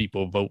more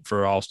people vote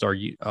for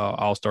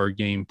All-Star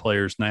game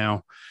players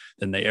now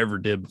than they ever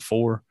did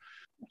before.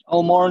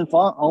 Omar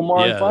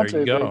Infante. There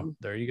you go. Baby.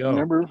 There you go.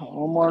 Remember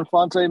Omar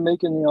Infante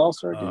making the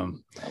All-Star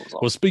game? That was awesome.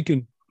 Well,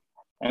 speaking,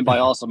 and by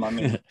awesome, I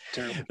mean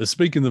terrible. But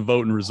speaking of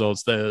voting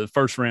results, the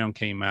first round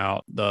came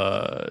out.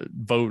 The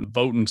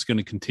voting's going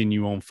to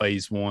continue on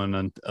phase 1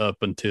 and up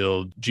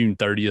until June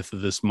 30th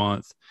of this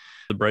month.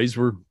 The Braves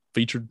were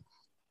featured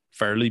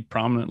fairly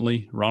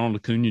prominently. Ronald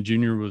Acuna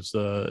Jr. was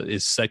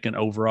his second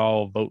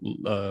overall vote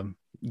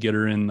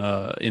getter in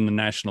the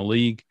National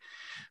League,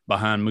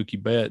 behind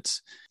Mookie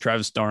Betts.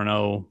 Travis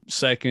d'Arnaud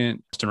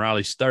second, Austin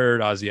Riley's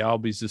third, Ozzie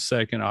Albies is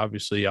second.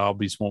 Obviously,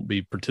 Albies won't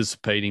be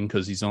participating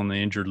because he's on the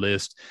injured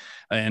list.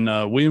 And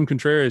William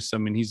Contreras, I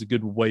mean, he's a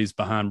good ways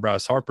behind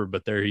Bryce Harper,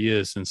 but there he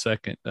is in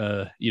second,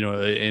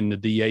 in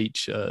the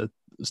DH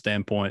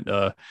standpoint.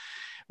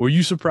 Were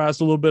you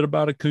surprised a little bit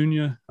about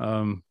Acuna?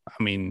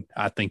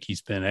 I think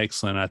he's been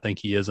excellent. I think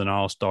he is an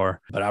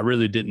all-star, but I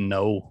really didn't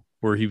know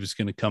where he was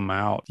going to come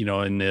out,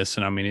 in this.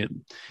 And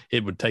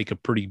it would take a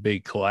pretty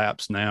big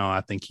collapse now.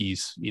 I think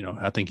he's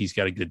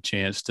got a good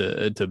chance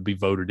to be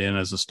voted in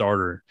as a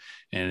starter.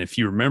 And if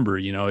you remember,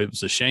 it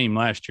was a shame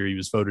last year he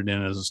was voted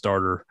in as a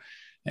starter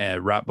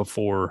right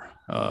before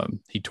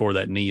he tore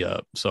that knee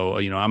up. So,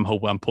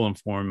 I'm pulling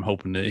for him,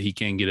 hoping that he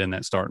can get in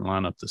that starting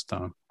lineup this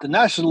time. The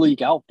National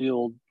League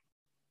outfield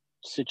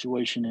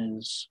situation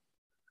is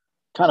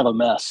kind of a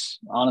mess,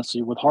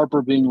 honestly, with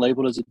Harper being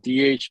labeled as a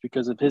DH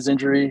because of his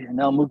injury, and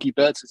now Mookie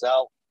Betts is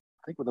out,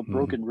 I think, with a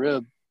broken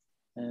rib,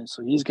 and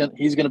so he's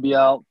gonna be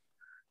out.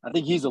 I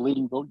think he's the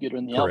leading vote getter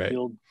in the Correct.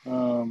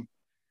 outfield.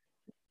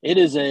 It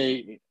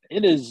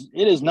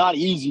is not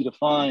easy to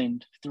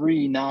find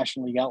 3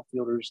 National League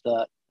outfielders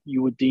that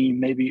you would deem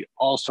maybe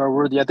all-star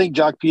worthy. I think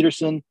Jock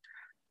Peterson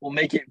will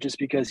make it just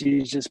because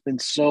he's just been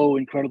so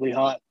incredibly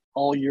hot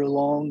all year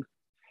long.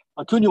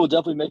 Acuna will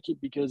definitely make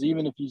it because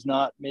even if he's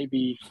not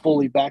maybe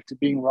fully back to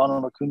being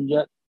Ronald Acuna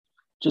yet,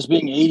 just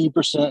being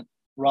 80%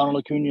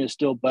 Ronald Acuna is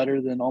still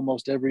better than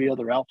almost every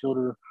other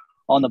outfielder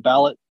on the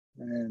ballot.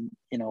 And,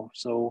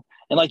 so,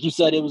 and like you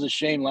said, it was a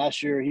shame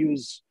last year.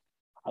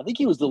 I think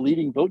he was the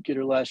leading vote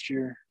getter last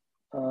year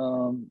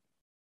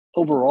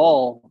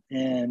overall.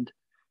 And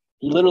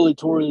he literally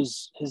tore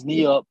his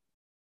knee up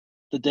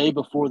the day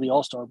before the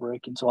All-Star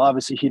break. And so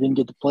obviously he didn't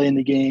get to play in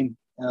the game.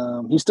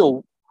 He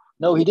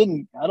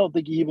didn't. I don't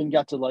think he even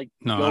got to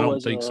No, I don't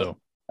think so.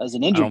 As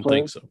an injured player. I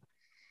don't think so.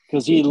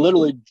 Because he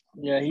literally,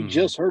 he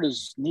just hurt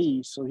his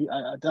knee. So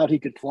I doubt he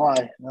could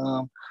fly.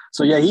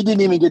 He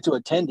didn't even get to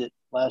attend it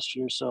last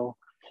year. So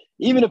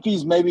even if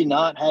he's maybe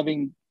not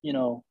having,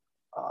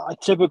 a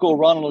typical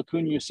Ronald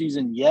Acuna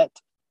season yet,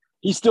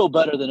 he's still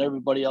better than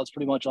everybody else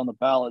pretty much on the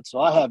ballot. So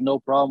I have no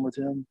problem with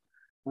him.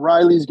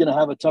 Riley's going to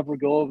have a tougher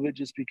go of it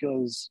just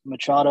because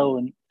Machado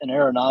and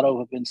Arenado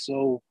have been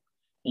so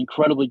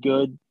incredibly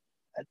good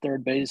at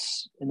third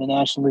base in the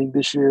National League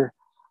this year.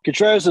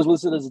 Contreras is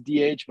listed as a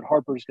DH, but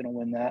Harper's going to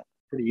win that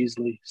pretty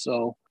easily.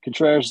 So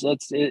Contreras,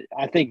 that's it.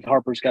 I think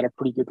Harper's got a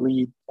pretty good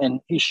lead,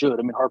 and he should.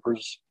 I mean,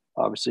 Harper's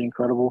obviously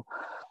incredible.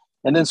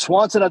 And then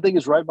Swanson, I think,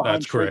 is right behind.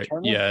 That's correct.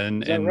 Turner. Yeah,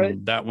 and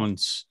right? that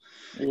one's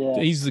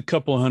he's a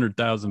couple of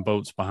 100,000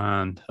 votes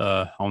behind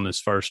on this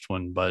first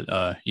one, but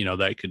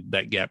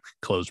that gap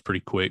could close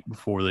pretty quick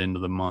before the end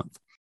of the month.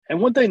 And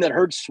one thing that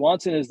hurts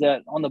Swanson is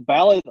that on the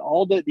ballot,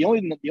 the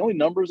only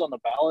numbers on the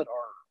ballot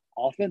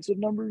are offensive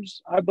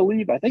numbers, I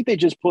believe. I think they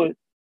just put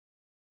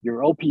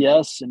your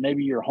OPS and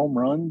maybe your home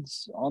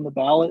runs on the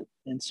ballot.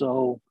 And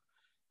so,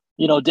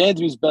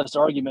 Dansby's best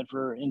argument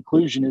for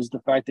inclusion is the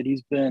fact that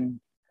he's been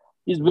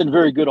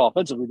very good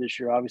offensively this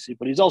year, obviously,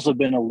 but he's also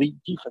been elite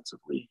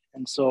defensively.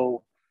 And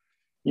so,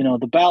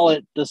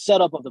 the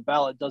setup of the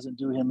ballot doesn't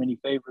do him any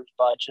favors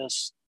by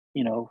just,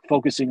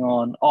 focusing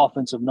on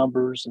offensive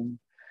numbers. And,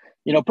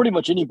 pretty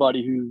much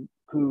anybody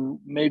who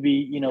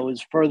maybe,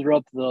 is further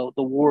up the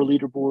WAR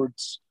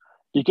leaderboards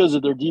because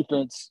of their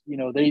defense,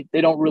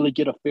 they don't really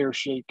get a fair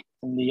shake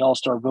in the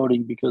All-Star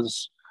voting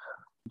because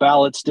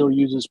ballot still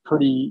uses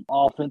pretty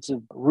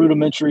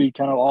rudimentary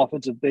kind of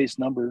offensive-based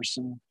numbers.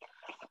 And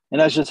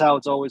that's just how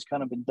it's always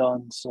kind of been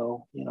done.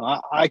 So,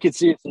 I could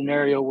see a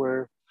scenario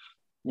where,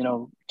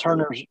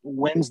 Turner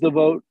wins the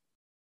vote.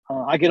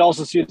 I could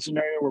also see a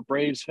scenario where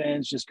Braves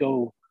fans just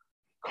go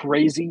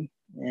crazy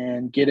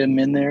and get him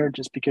in there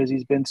just because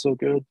he's been so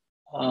good.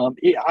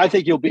 I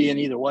think he'll be in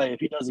either way.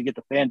 If he doesn't get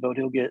the fan vote,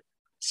 he'll get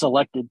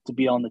selected to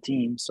be on the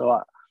team. So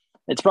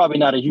it's probably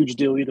not a huge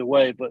deal either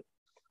way. But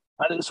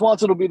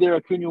Swanson will be there.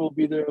 Acuna will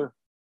be there.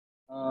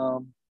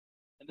 And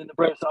then the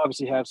Braves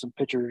obviously have some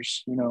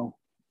pitchers,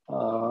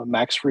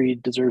 Max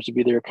Fried deserves to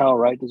be there. Kyle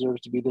Wright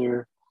deserves to be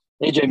there.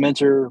 AJ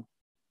Minter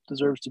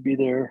deserves to be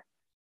there.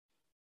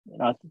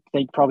 And I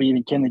think probably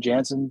even Kenley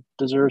Jansen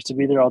deserves to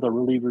be there. Although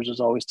relievers is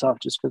always tough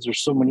just because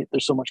there's so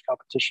much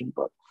competition.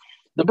 But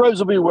the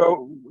Braves will be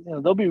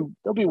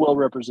they'll be well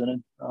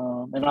represented.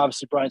 And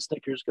obviously Brian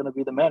Snitker is going to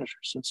be the manager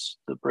since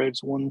the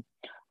Braves won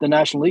the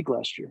National League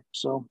last year.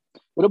 So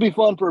it'll be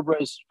fun for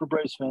Braves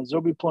fans.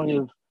 There'll be plenty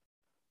of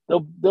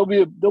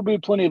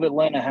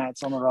Atlanta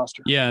hats on the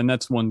roster. Yeah, and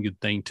that's one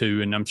good thing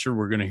too. And I'm sure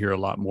we're going to hear a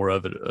lot more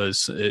of it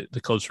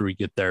the closer we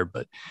get there.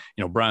 But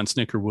Brian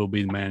Snitker will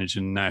be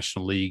managing the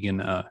National League,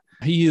 and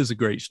he is a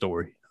great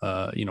story.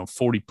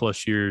 40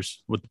 plus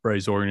years with the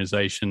Braves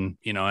organization.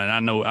 And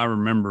I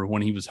remember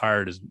when he was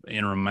hired as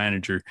interim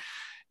manager.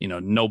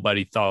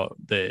 Nobody thought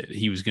that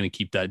he was going to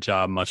keep that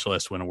job, much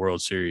less win a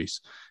World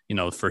Series.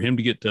 For him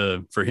to get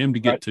to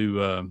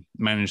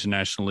manage the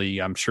National League,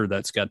 I'm sure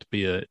that's got to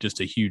be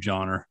just a huge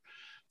honor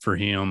for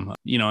him.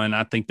 And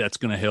I think that's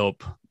going to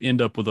help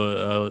end up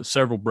with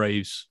several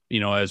Braves,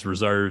 as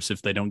reserves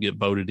if they don't get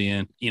voted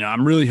in.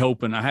 I'm really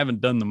hoping. I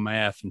haven't done the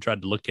math and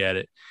tried to look at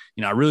it.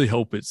 I really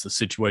hope it's a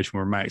situation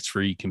where Max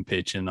Fried can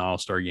pitch in the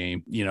All-Star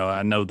game.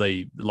 I know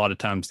a lot of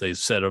times they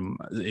set them,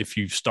 if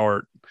you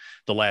start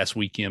the last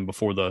weekend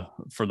for the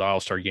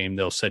All-Star game,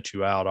 they'll set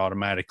you out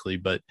automatically.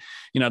 But,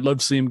 I'd love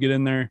to see him get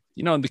in there.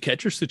 The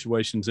catcher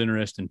situation is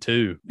interesting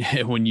too.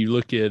 When you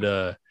look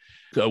at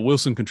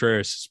Wilson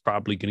Contreras is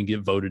probably going to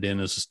get voted in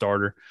as a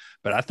starter,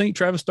 but I think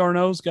Travis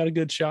d'Arnaud's got a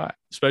good shot,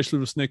 especially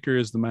with Snitker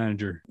as the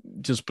manager,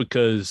 just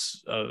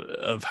because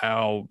of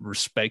how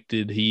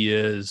respected he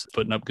is,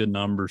 putting up good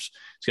numbers.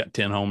 He's got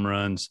 10 home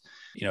runs.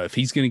 If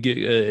he's going to get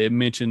a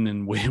mention,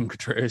 and William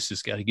Contreras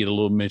has got to get a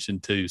little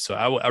mention too. So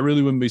I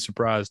really wouldn't be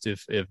surprised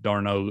if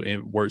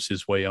d'Arnaud works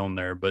his way on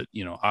there. But,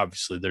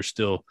 obviously there's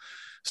still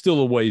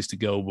a ways to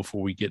go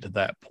before we get to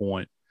that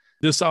point.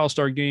 This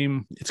All-Star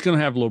game, it's going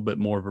to have a little bit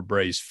more of a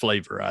Braves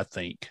flavor, I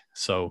think.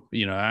 So,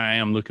 I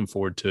am looking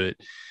forward to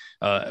it.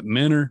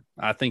 Minter,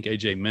 I think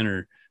AJ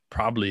Minter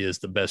probably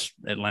is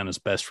Atlanta's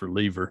best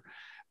reliever.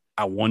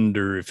 I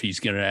wonder if he's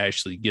going to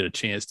actually get a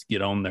chance to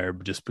get on there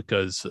just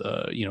because,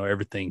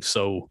 everything's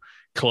so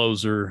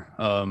closer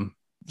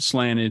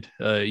slanted.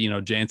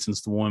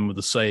 Jansen's the one with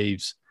the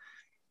saves.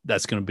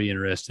 That's going to be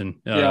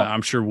interesting.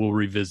 I'm sure we'll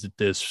revisit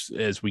this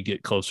as we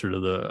get closer to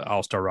the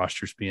All-Star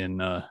rosters being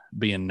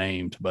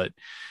named, but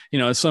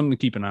it's something to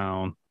keep an eye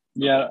on.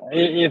 Yeah.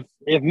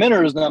 If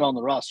Minter is not on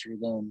the roster,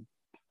 then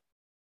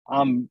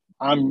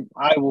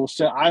I will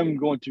say I'm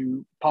going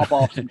to pop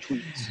off some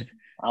tweets.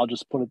 I'll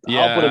just put it.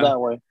 Yeah. I'll put it that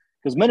way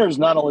because Minter's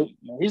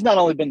he's not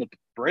only been the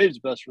Braves'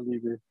 best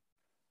reliever.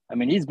 I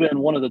mean, he's been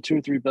one of the 2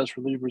 or 3 best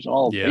relievers in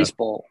all of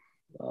baseball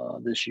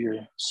this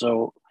year.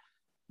 So,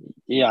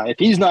 yeah, if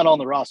he's not on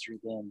the roster,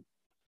 then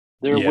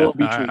there will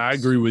be tweets. I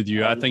agree with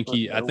you. I think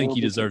he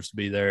deserves to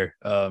be there.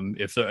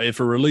 If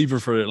a reliever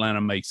for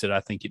Atlanta makes it, I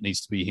think it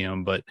needs to be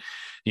him. But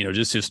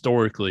just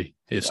historically,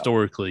 a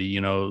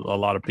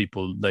lot of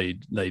people they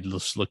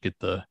just look at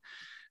the.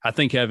 I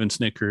think having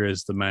Snicker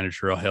as the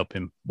manager will help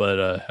him.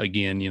 But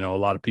again, a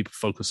lot of people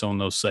focus on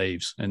those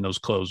saves and those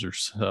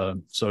closers.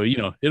 So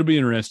it'll be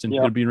interesting.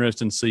 Yeah. It'll be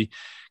interesting to see.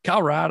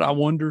 Kyle Wright, I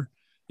wonder.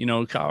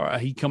 Kyle Wright,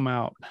 he come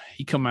out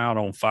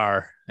on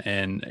fire,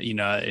 and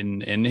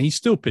and he's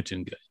still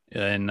pitching good.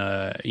 And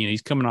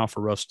he's coming off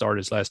a rough start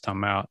his last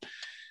time out.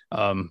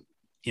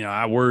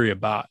 I worry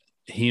about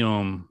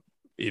him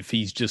if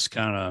he's just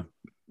kind of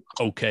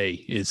okay.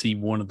 Is he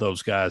one of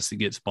those guys that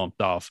gets bumped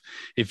off?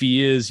 If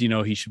he is,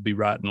 he should be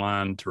right in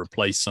line to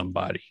replace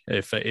somebody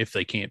if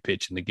they can't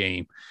pitch in the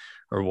game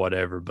or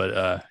whatever.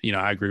 But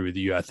I agree with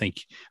you. I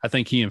think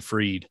he and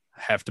Fried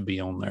have to be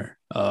on there.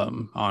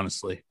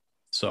 Honestly.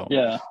 So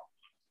yeah,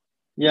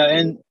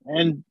 and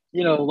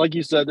like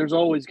you said, there's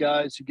always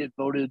guys who get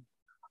voted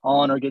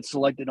on or get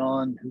selected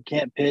on who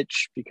can't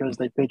pitch because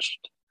they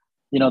pitched,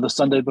 the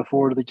Sunday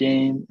before the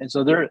game. And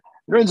so there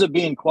ends up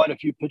being quite a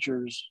few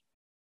pitchers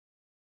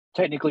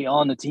technically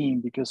on the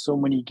team because so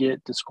many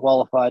get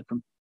disqualified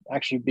from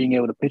actually being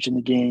able to pitch in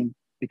the game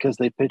because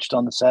they pitched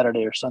on the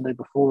Saturday or Sunday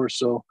before.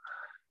 So,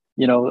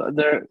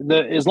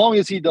 as long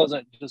as he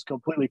doesn't just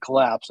completely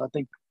collapse, I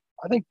think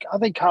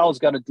Kyle's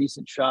got a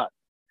decent shot.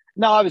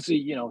 Now,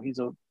 obviously,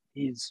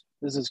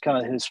 this is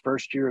kind of his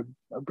first year of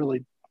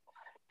really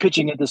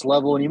pitching at this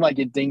level, and he might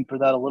get dinged for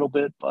that a little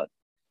bit. But,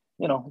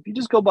 if you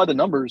just go by the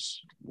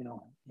numbers,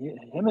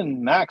 him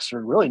and Max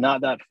are really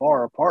not that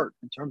far apart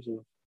in terms of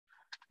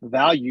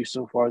value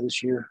so far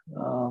this year.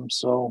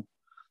 So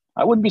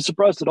I wouldn't be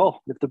surprised at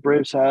all if the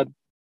Braves had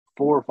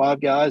 4 or 5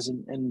 guys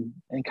and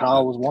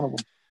Kyle was one of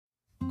them.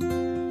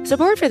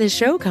 Support for this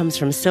show comes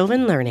from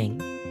Sylvan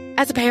Learning.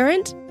 As a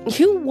parent,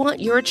 you want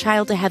your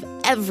child to have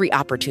every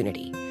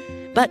opportunity,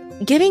 but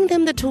giving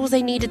them the tools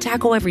they need to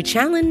tackle every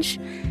challenge,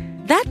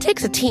 that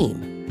takes a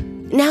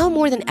team. Now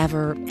more than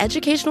ever,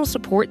 educational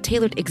support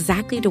tailored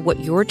exactly to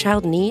what your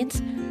child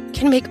needs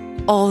can make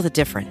all the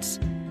difference.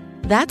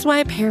 That's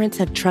why parents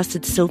have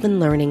trusted Sylvan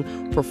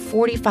Learning for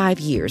 45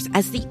 years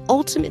as the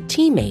ultimate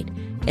teammate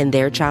in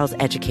their child's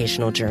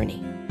educational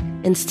journey,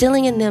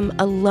 instilling in them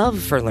a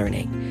love for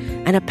learning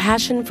and a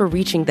passion for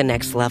reaching the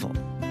next level.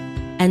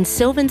 And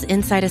Sylvan's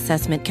Insight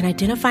Assessment can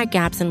identify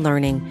gaps in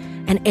learning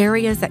and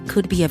areas that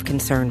could be of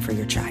concern for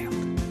your child.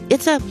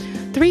 It's a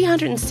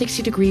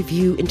 360-degree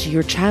view into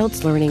your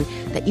child's learning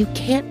that you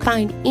can't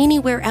find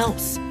anywhere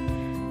else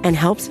and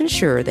helps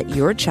ensure that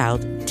your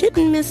child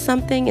didn't miss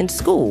something in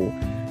school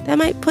that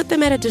might put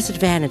them at a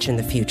disadvantage in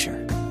the future.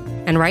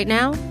 And right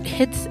now,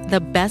 it's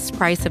the best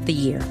price of the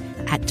year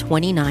at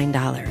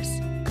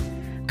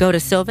 $29. Go to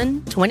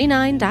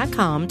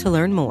sylvan29.com to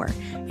learn more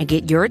and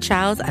get your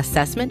child's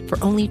assessment for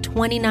only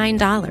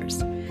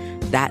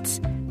 $29. That's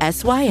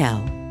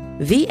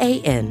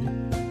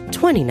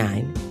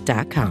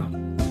SYLVAN29.com.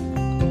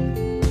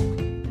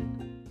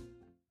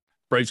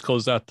 Braves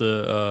closed out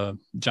the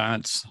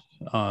Giants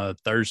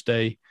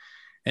Thursday,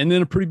 and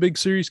then a pretty big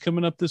series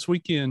coming up this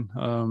weekend.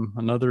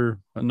 Another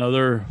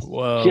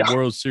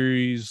World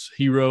Series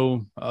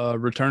hero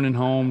returning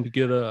home to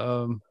get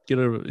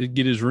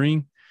his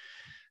ring.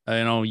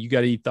 You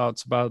got any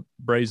thoughts about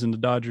Braves and the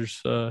Dodgers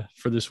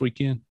for this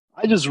weekend?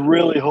 I just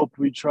really hope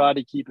we try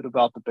to keep it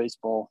about the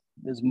baseball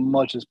as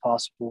much as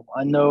possible.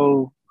 I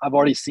know I've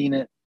already seen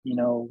it.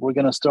 We're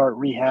going to start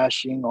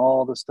rehashing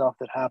all the stuff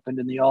that happened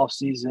in the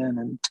offseason,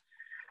 and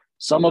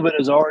some of it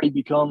has already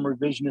become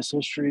revisionist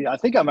history. I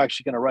think I'm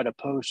actually going to write a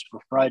post for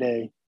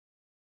Friday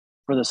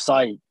for the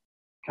site,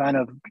 kind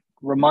of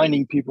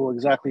reminding people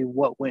exactly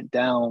what went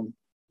down,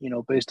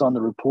 based on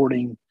the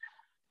reporting,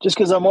 just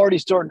because I'm already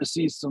starting to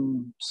see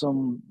some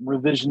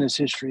revisionist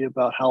history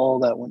about how all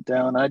that went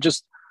down. I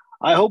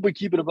hope we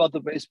keep it about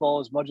the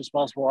baseball as much as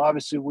possible.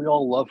 Obviously, we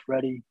all love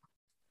Freddie.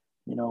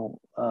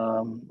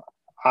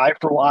 I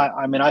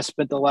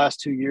spent the last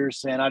 2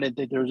 years saying I didn't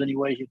think there was any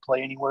way he'd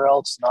play anywhere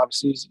else. And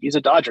obviously he's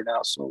a Dodger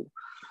now. So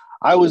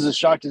I was as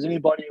shocked as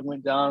anybody it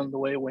went down the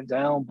way it went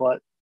down. But,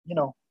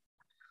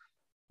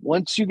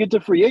 once you get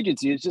to free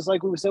agency, it's just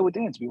like we said with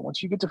Dansby.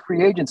 Once you get to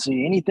free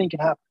agency, anything can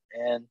happen.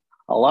 And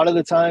a lot of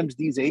the times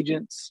these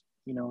agents,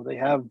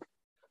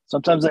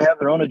 sometimes they have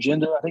their own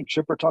agenda. I think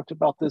Chipper talked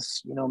about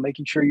this,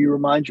 making sure you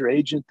remind your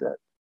agent that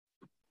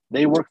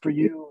they work for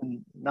you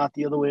and not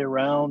the other way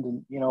around.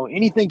 And,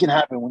 anything can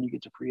happen when you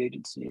get to free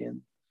agency.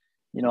 And,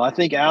 I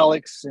think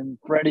Alex and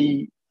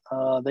Freddie,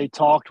 they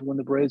talked when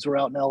the Braves were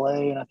out in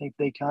LA, and I think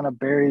they kind of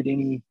buried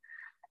any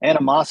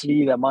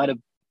animosity that might've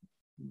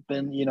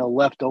been,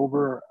 left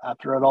over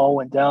after it all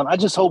went down. I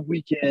just hope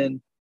we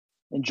can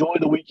enjoy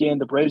the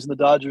weekend. The Braves and the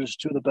Dodgers,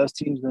 two of the best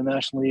teams in the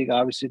National League.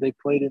 Obviously, they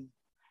played in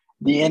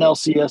the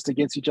NLCS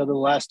against each other the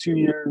last 2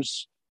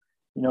 years.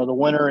 You know, the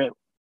winner at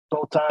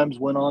both times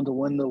went on to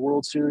win the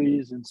World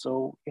Series. And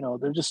so, you know,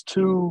 they're just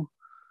two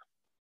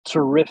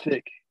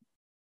terrific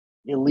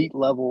elite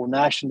level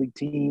National League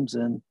teams.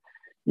 And,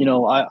 you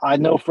know, I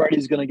know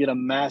Freddie's going to get a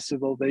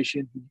massive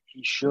ovation.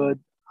 He should.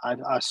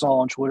 I saw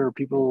on Twitter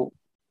people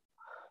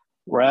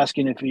were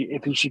asking if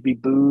he should be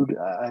booed.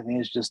 I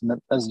think that's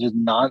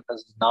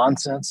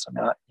nonsense. I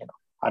mean,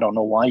 I don't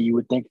know why you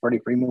would think Freddie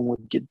Freeman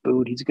would get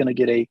booed. He's going to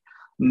get a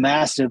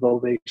massive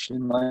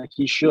ovation like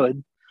he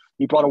should.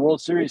 He brought a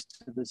World Series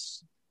to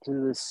this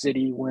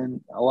city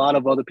when a lot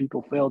of other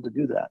people failed to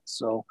do that.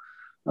 So,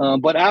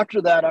 but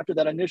after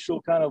that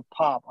initial kind of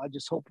pop, I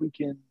just hope we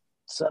can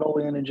settle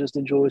in and just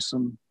enjoy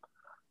some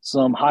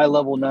high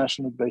level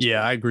National League baseball.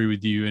 Yeah, I agree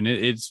with you. And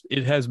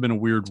it has been a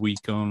weird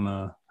week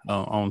on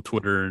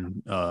Twitter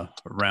and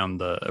around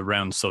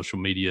the social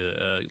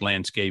media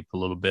landscape a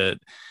little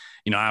bit.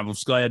 You know, I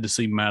was glad to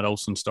see Matt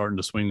Olson starting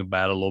to swing the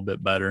bat a little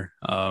bit better.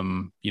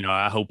 You know,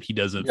 I hope he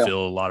doesn't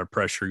feel a lot of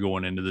pressure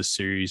going into this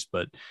series,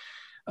 but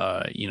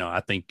you know,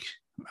 I think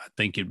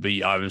it'd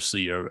be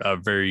obviously a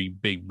very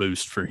big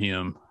boost for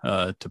him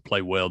to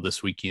play well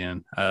this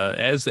weekend,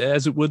 as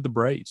it would the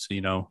Braves.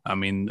 You know, I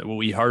mean,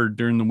 we heard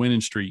during the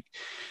winning streak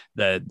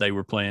that they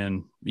were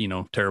playing, you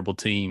know, terrible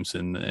teams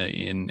and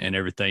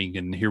everything,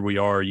 and here we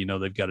are. You know,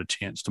 they've got a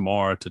chance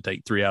tomorrow to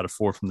take 3 out of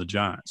 4 from the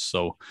Giants.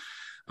 So,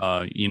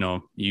 you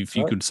know, if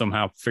you could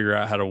somehow figure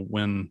out how to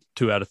win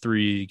 2 out of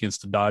 3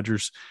 against the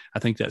Dodgers, I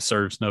think that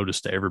serves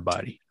notice to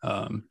everybody.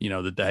 You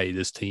know, that, hey,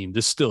 this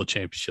is still a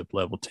championship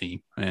level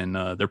team, and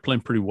they're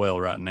playing pretty well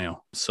right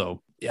now.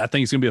 So, yeah, I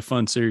think it's going to be a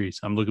fun series.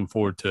 I'm looking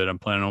forward to it. I'm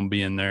planning on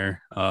being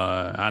there.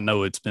 I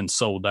know it's been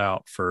sold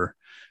out for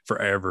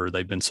forever.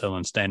 They've been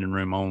selling standing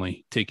room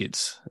only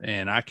tickets,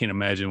 and I can't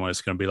imagine what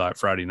it's going to be like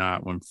Friday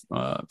night when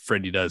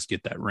Freddie does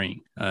get that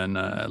ring. And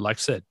like I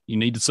said, you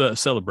need to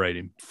celebrate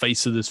him.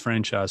 Face of this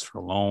franchise for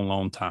a long,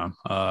 long time.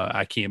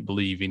 I can't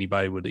believe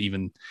anybody would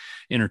even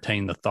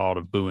entertain the thought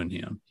of booing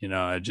him. You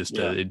know, it just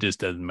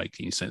doesn't make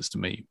any sense to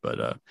me.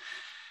 But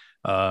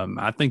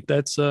I think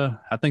that's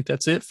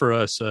it for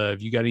us.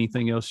 Have you got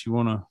anything else you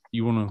want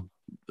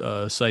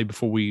to say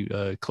before we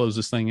close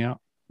this thing out?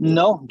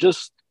 No,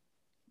 just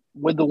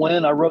with the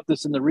win, I wrote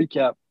this in the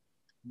recap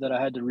that I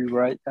had to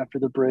rewrite after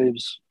the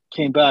Braves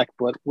came back.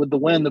 But with the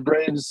win, the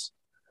Braves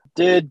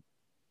did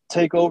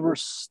take over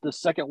the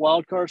second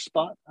wild card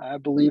spot. I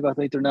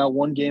think they're now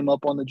 1 game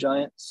up on the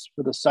Giants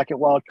for the second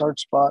wild card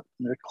spot,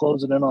 and they're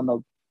closing in on the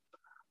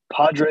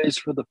Padres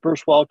for the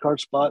first wild card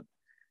spot.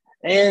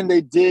 And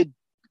they did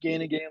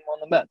gain a game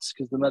on the Mets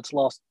because the Mets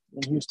lost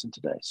in Houston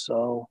today.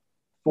 So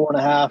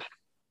 4.5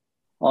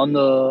 on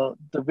the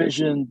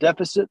division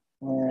deficit.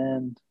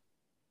 And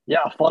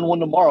yeah, fun one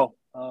tomorrow.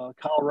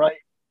 Kyle Wright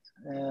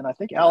and I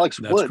think Alex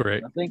Wood. That's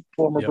correct. I think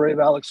former Brave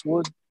Alex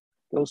Wood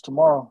goes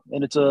tomorrow,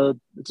 and it's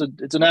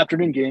an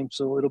afternoon game,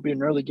 so it'll be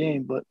an early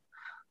game. But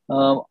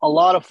a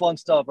lot of fun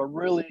stuff. A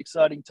really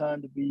exciting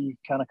time to be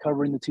kind of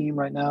covering the team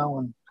right now,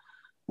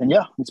 and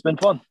yeah, it's been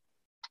fun.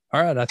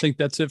 All right, I think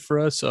that's it for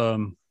us.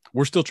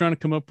 We're still trying to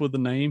come up with a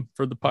name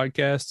for the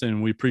podcast,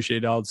 and we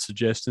appreciate all the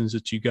suggestions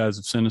that you guys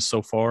have sent us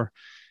so far.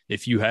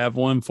 If you have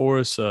one for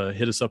us,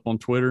 hit us up on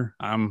Twitter.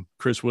 I'm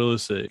Chris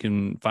Willis. You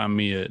can find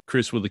me at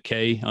Chris with a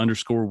K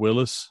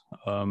 _Willis.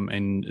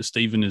 And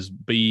Stephen is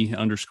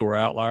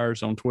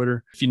B_outliers on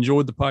Twitter. If you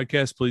enjoyed the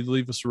podcast, please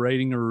leave us a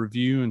rating or a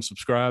review and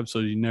subscribe so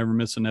you never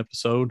miss an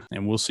episode.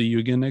 And we'll see you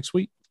again next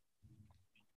week.